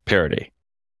 Parody.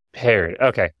 Parody.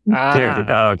 Okay.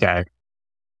 Okay.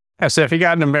 Yeah, so if you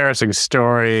got an embarrassing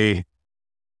story,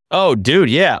 Oh, dude,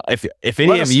 yeah. If any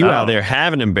Let of us you know. out there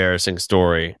have an embarrassing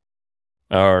story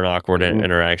or an awkward Mhm.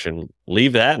 interaction,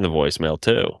 leave that in the voicemail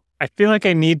too. I feel like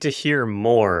I need to hear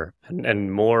more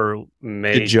and more To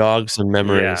made. jog some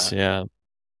memories. Yeah.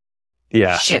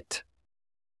 yeah. Shit.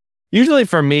 Usually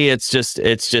for me, it's just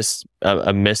a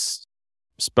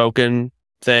misspoken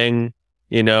thing.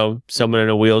 You know, someone in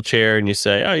a wheelchair, and you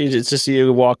say, "Oh, it's just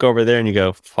you walk over there," and you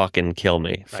go, "Fucking kill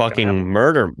me, gonna fucking happen.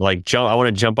 murder, like jump. I want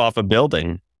to jump off a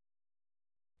building."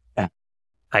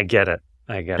 I get it.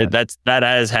 That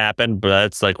has happened, but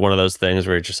that's like one of those things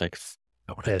where you're just like,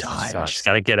 "I want to This die. I sucks. just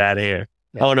gotta get out of here.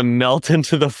 Yeah. I want to melt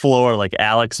into the floor like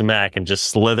Alex Mack and just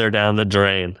slither down the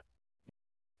drain."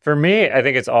 For me, I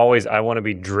think it's always I want to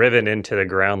be driven into the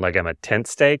ground like I'm a tent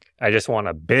stake. I just want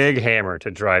a big hammer to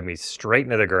drive me straight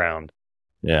into the ground.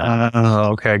 Yeah,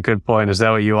 Okay. Good point. Is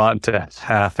that what you want to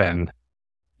happen?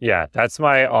 Yeah, that's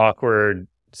my awkward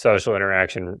social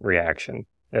interaction reaction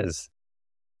is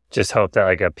just hope that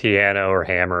like a piano or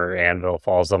hammer or anvil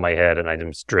falls on my head and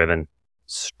I'm just driven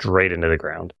straight into the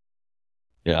ground.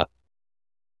 I'm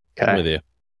Okay. with you. If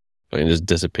I can just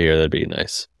disappear, that'd be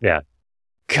nice.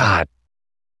 God.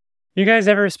 You guys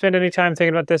ever spend any time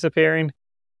thinking about disappearing?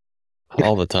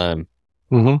 All the time.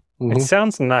 Mm-hmm. It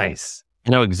sounds nice. I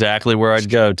know exactly where I'd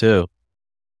go too.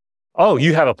 Oh,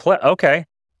 you have a okay.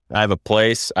 I have a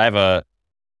place. I What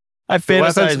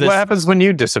fantasize happens, this. what happens when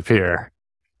you disappear?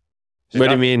 What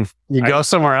do you mean? You go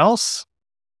somewhere else?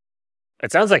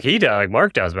 It sounds like he does, like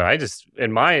Mark does, but I just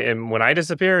when I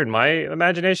disappear in my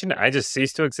imagination, I just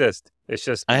cease to exist. It's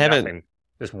just I haven't- nothing.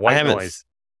 Just white haven't- noise.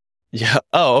 Yeah.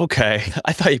 Oh, okay.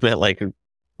 I thought you meant like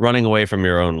running away from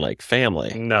your own like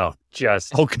family. No,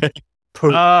 just Okay.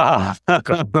 poop. Ah,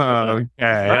 okay. Not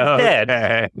dead.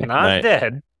 Okay. Not Right.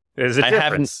 dead. There's a I haven't-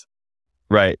 difference.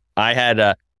 Right. I had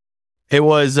it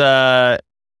was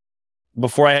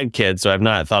before I had kids, so I've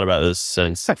not thought about this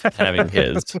since having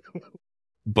kids.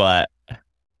 But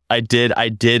I did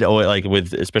always, like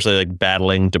with especially like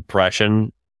battling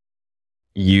depression,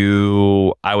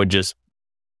 I would just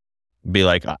be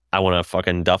like, I want a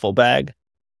fucking duffel bag.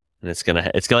 And it's gonna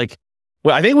like,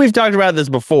 well, I think we've talked about this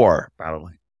before,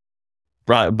 Probably.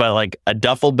 but like a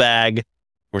duffel bag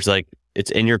where it's like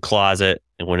it's in your closet,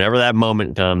 and whenever that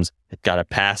moment comes, it's got a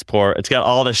passport, it's got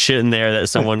all the shit in there that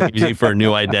someone gives you for a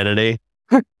new identity,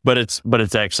 but it's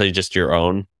actually just your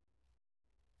own.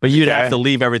 But you'd Okay. have to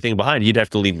leave everything behind. You'd have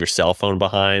to leave your cell phone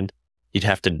behind. You'd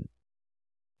have to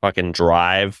fucking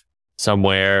drive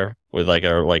somewhere with like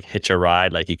hitch a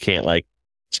ride. Like you can't like,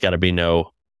 it's got to be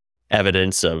no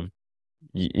evidence of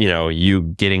you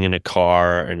getting in a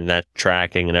car and that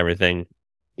tracking and everything.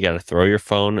 You got to throw your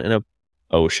phone in a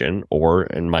ocean, or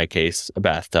in my case, a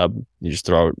bathtub. You just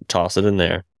toss it in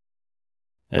there,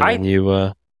 and then you.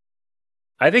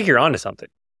 I think you're onto something.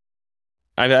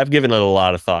 I've given it a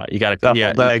lot of thought. You got to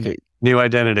Duffel bag, new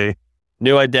identity.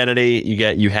 new identity.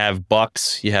 You have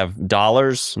bucks. You have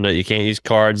dollars. No, you can't use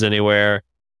cards anywhere.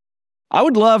 I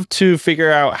would love to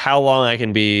figure out how long I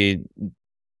can be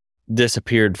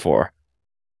disappeared for.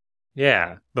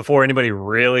 Yeah. Before anybody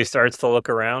really starts to look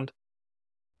around.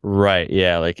 Right.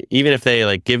 Yeah. Like even if they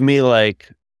like give me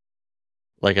like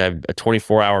a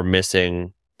 24-hour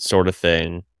missing sort of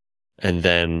thing, and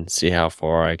then see how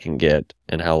far I can get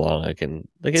and how long I can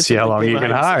See how long you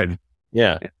can hide.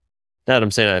 Yeah. Now that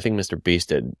I'm saying that, I think Mr. Beast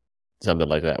did something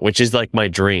like that, which is like my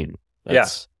dream.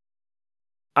 That's,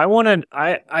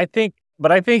 I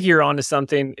think you're onto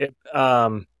something.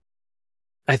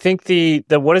 I think the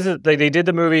what is it? They did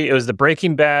the movie. It was the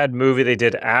Breaking Bad movie they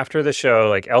did after the show,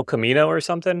 like El Camino or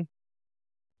something.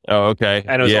 Oh, okay.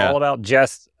 And it was all about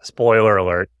Jesse. Spoiler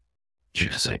alert.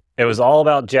 Jesse. It was all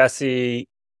about Jesse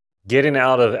getting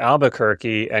out of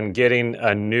Albuquerque and getting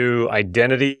a new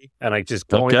identity and like just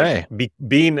going, Okay.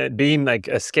 being like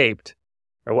escaped.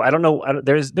 Or I don't know.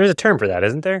 There's a term for that,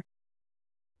 isn't there?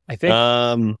 I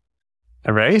think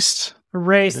Erased?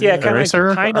 erased. Yeah, kind Eraser?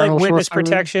 of like Arnold witness Schwarzenegger?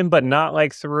 protection, but not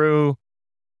like through.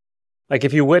 Like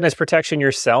if you witness protection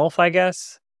yourself, I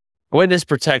guess. Witness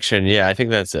protection. Yeah, I think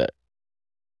that's it.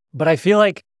 But I feel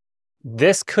like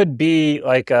this could be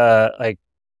like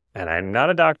and I'm not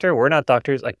a doctor, we're not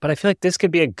doctors, but I feel like this could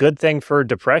be a good thing for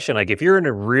depression. Like if you're in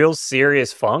a real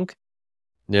serious funk,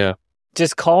 Yeah.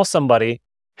 just call somebody,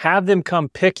 have them come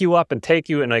pick you up and take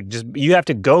you, and like just you have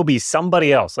to go be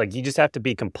somebody else. Like you just have to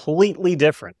be completely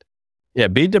different. Yeah.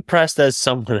 Be depressed as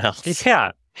someone else.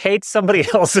 Yeah. Hate somebody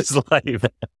else's life.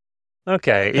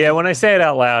 Okay. Yeah, when I say it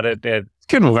out loud, it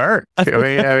Can work. I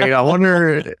mean, I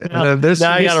wonder. There's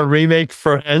Now I got to remake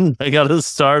Friends. I got to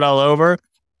start all over.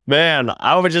 Man,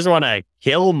 I would just want to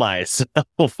kill myself.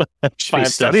 If I Should be have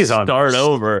to studies on start this.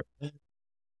 over.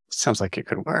 sounds like it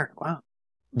could work. Wow.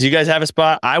 Do you guys have a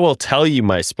spot? I will tell you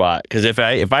my spot, because if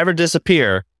I ever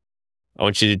disappear, I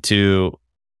want you to.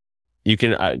 You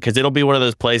can, because it'll be one of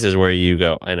those places where you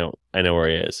go, I know where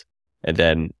he is, and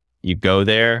then you go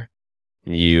there,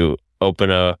 you open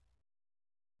a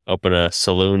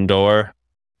saloon door,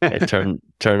 and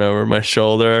turn over my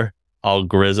shoulder, all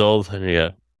grizzled, and you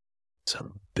go, son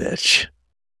of a bitch.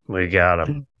 we got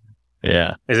him.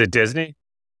 Yeah, Is it Disney?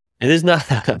 it is not.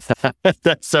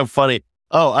 That's so funny.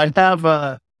 Oh, I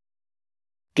have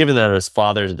given that it was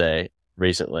Father's Day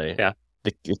recently. Yeah.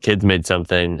 The kids made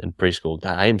something in preschool.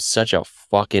 God, I am such a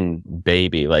fucking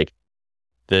baby. Like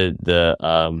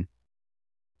the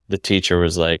teacher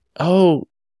was like, "Oh,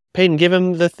 Peyton, give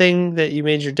him the thing that you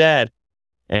made your dad."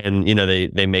 And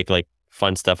they make like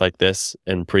fun stuff like this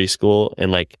in preschool,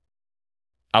 and like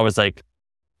I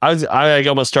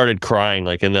almost started crying,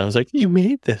 like, and I was like, "You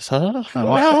made this, huh?"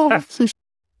 Wow. I'm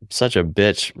such a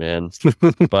bitch, man.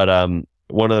 But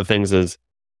one of the things is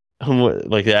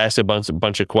like they asked a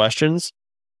bunch of questions,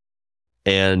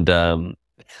 and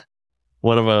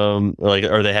one of them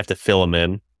or they have to fill them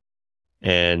in,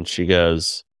 and she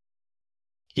goes,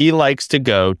 "He likes to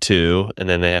go to," and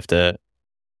then they have to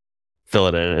fill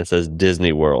it in, and it says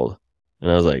Disney World, and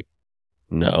I was like,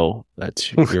 "No,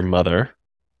 that's your mother."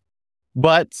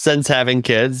 But since having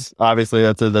kids, obviously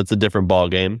that's a different ball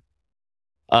game.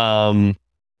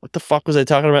 What the fuck was I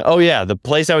talking about? Oh yeah, the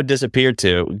place I would disappear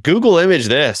to. Google image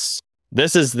this.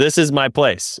 This is my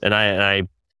place, and I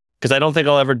because I don't think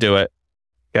I'll ever do it.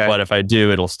 Okay. But if I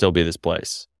do, it'll still be this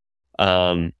place.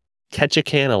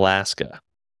 Ketchikan, Alaska.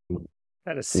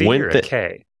 That a C Went or a the-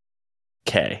 K?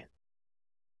 K.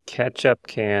 Ketchup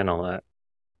can, all that.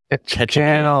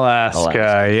 Ketchikan,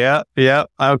 Alaska. Yep.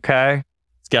 Okay.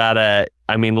 It's got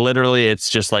literally it's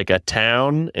just like a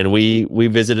town, and we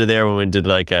visited there when we did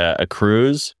like a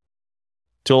cruise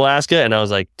to Alaska, and I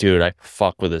was like, dude, I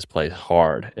fuck with this place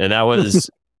hard. And that was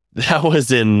that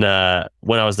was in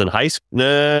when I was in high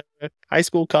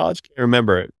school, college, can't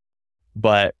remember it.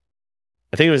 But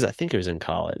I think it was in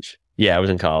college. Yeah, I was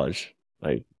in college.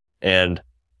 And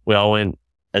we all went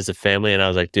as a family, and I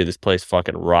was like, dude, this place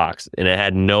fucking rocks. And it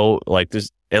had no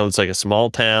it's like a small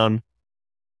town.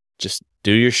 Just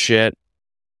do your shit.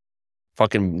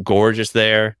 Fucking gorgeous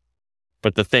there.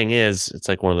 But the thing is, it's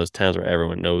like one of those towns where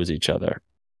everyone knows each other.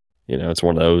 You know, it's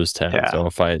one of those towns. Yeah. So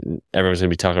everyone's gonna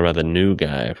be talking about the new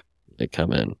guy if they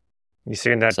come in. You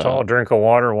seen that So- tall drink of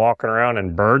water walking around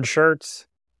in bird shirts?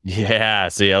 Yeah,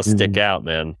 see, I'll stick out,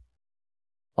 man.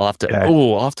 I'll have to Yeah.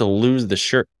 I'll have to lose the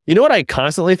shirt. You know what I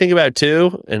constantly think about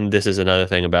too? And this is another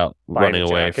thing about Buying running a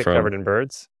away jacket from covered in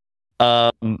birds?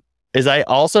 is I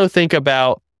also think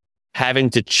about having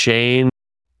to change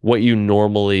what you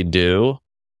normally do.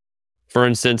 For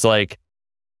instance, like,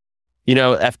 you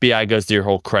know, FBI goes through your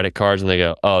whole credit cards and they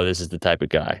go, oh, this is the type of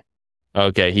guy.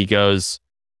 Okay,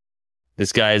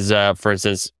 this guy's, for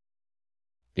instance,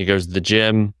 he goes to the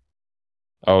gym.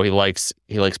 Oh, he likes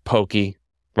pokey,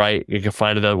 right? You can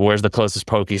find where's the closest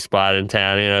pokey spot in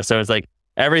town, you know? So it's like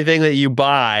everything that you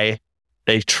buy,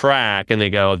 they track and they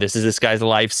go, this is this guy's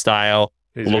lifestyle.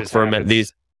 These are Look his for habits.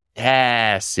 these.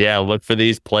 Yes. Yeah. Look for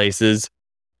these places.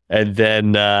 And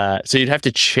then, so you'd have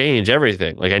to change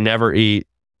everything. Like I never eat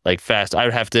like fast. I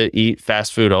would have to eat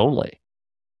fast food only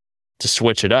to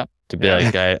switch it up to be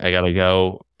like, I gotta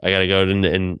go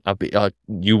and I'll be,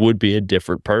 you would be a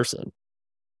different person.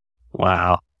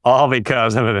 Wow. All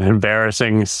because of an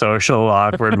embarrassing social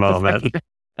awkward moment.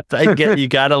 You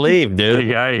gotta leave, dude.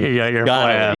 you got your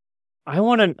Gotta plan. leave. I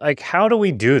want to how do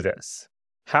we do this?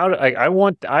 I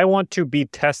want to be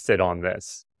tested on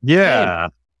this. Yeah.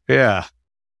 Yeah.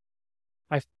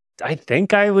 I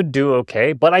think I would do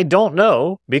okay, but I don't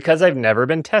know because I've never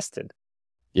been tested.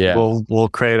 Yeah. We'll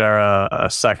create our a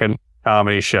second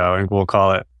comedy show and we'll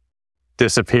call it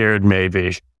Disappeared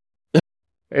Maybe.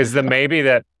 Is the maybe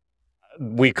that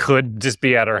we could just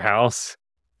be at our house?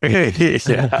 yeah.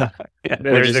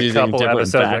 There's just a using couple different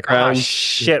episodes like, oh backgrounds.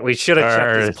 shit, we should have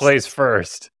checked this First. place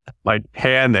first. Like,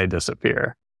 can they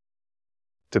disappear?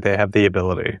 Do they have the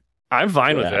ability? I'm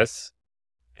fine with Yeah. this.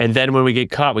 And then when we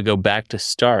get caught, we go back to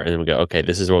start and then we go, okay,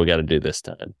 this is what we got to do this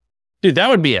time. Dude, that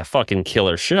would be a fucking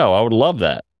killer show. I would love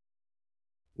that.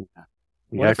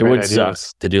 Yeah, It would suck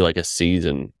to do like a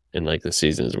season, and like the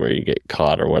seasons where you get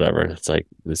caught or whatever. It's like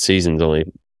the season's only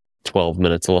 12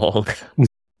 minutes long.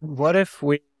 What if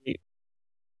we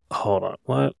hold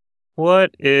on?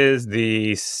 What is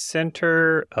the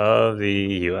center of the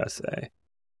USA?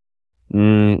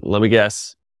 Let me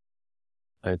guess.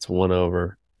 It's one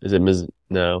over. Is it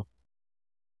No.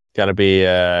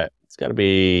 It's gotta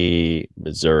be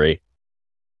Missouri.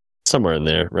 Somewhere in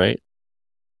there, right?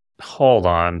 Hold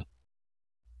on.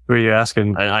 Who are you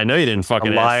asking? I know you didn't A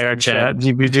fucking liar, ask. chat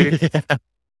GPT?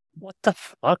 What the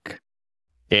fuck?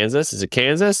 Kansas? Is it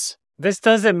Kansas? This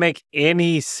doesn't make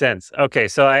any sense. Okay,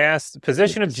 so I asked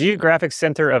position of geographic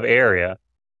center of area.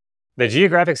 The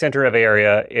geographic center of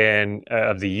area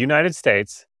of the United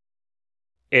States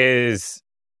is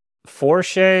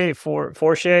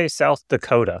Forshey, South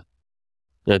Dakota.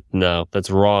 No, that's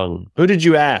wrong. Who did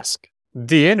you ask?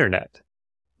 The internet.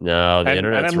 No, the And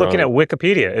internet's I'm looking at wrong.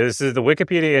 Wikipedia. This is the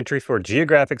Wikipedia entry for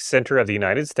geographic center of the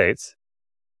United States.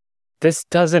 This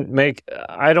doesn't make.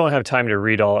 I don't have time to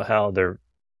read all how they're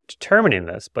determining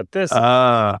this, but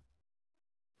that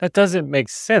doesn't make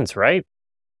sense, right?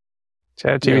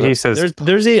 ChatGPT says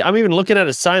I'm even looking at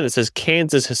a sign that says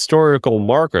Kansas Historical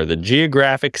Marker, the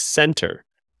geographic center.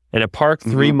 And a park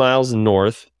 3 miles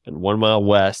north and 1 mile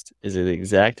west is the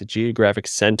exact geographic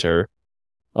center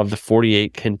of the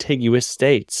 48 contiguous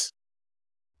states.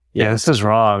 yeah, this is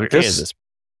wrong. This Kansas.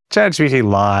 ChatGPT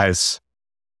lies.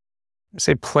 I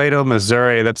say Plato,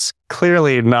 Missouri. That's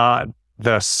clearly not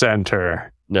the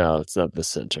center. No, it's not the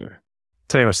center.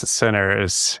 Tell you what's the center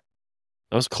is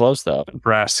That was close though.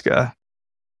 Nebraska,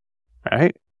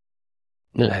 right?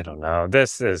 I don't know.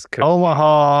 This is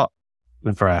Omaha,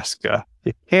 Nebraska.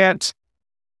 You can't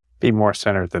be more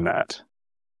centered than that.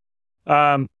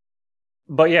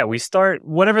 But yeah, we start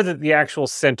whatever the actual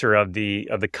center of the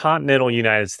continental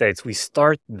United States. We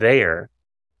start there,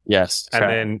 Yes. and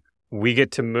Okay. then we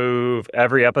get to move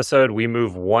every episode. We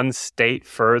move one state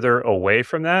further away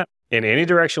from that in any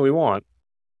direction we want,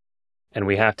 and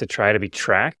we have to try to be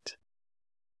tracked.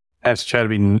 Has to try to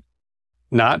be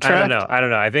not tracked. I don't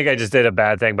know. I think I just did a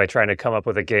bad thing by trying to come up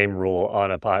with a game rule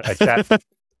on a chat.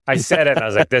 I said it and I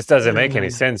was like, this doesn't make any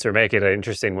sense or make it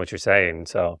interesting what you're saying.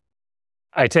 So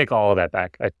I take all of that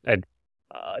back. I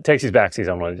takes these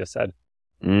backsies on what I just said.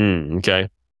 Okay.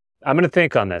 I'm going to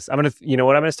think on this. You know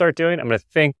what I'm going to start doing? I'm going to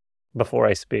think before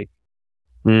I speak.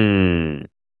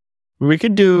 We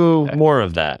could do more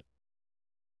of that.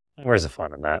 Where's the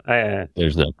fun in that?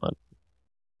 There's no fun.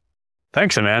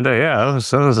 Thanks, Amanda. Yeah, that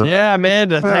was Yeah,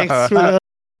 Amanda. Thanks for the...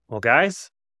 Well, guys,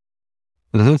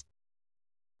 Mhm.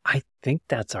 I think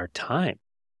that's our time.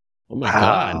 Oh my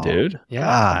Wow. God, dude.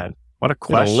 God, what a Got a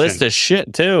question. list of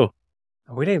shit too.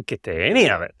 We didn't get to any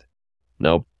of it.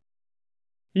 Nope.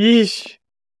 Yeesh.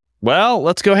 Well,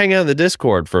 let's go hang out in the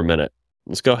Discord for a minute.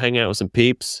 Let's go hang out with some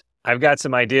peeps. I've got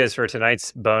some ideas for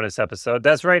tonight's bonus episode.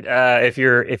 That's right. If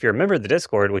you're a member of the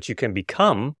Discord, which you can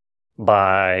become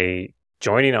by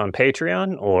joining on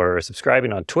Patreon or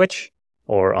subscribing on Twitch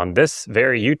or on this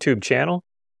very YouTube channel,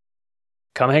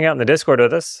 come hang out in the Discord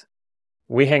with us.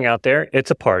 We hang out there. It's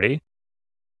a party.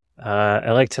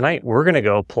 And like tonight, we're going to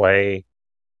go play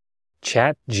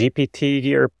Chat GPT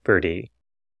Jeopardy.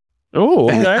 Oh,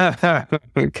 okay.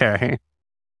 Okay.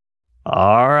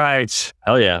 All right.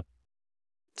 Hell yeah.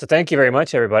 So thank you very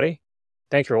much, everybody.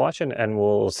 Thanks for watching, and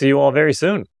we'll see you all very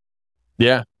soon.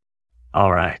 Yeah.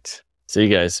 All right. See you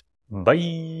guys.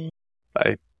 Bye.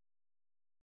 Bye.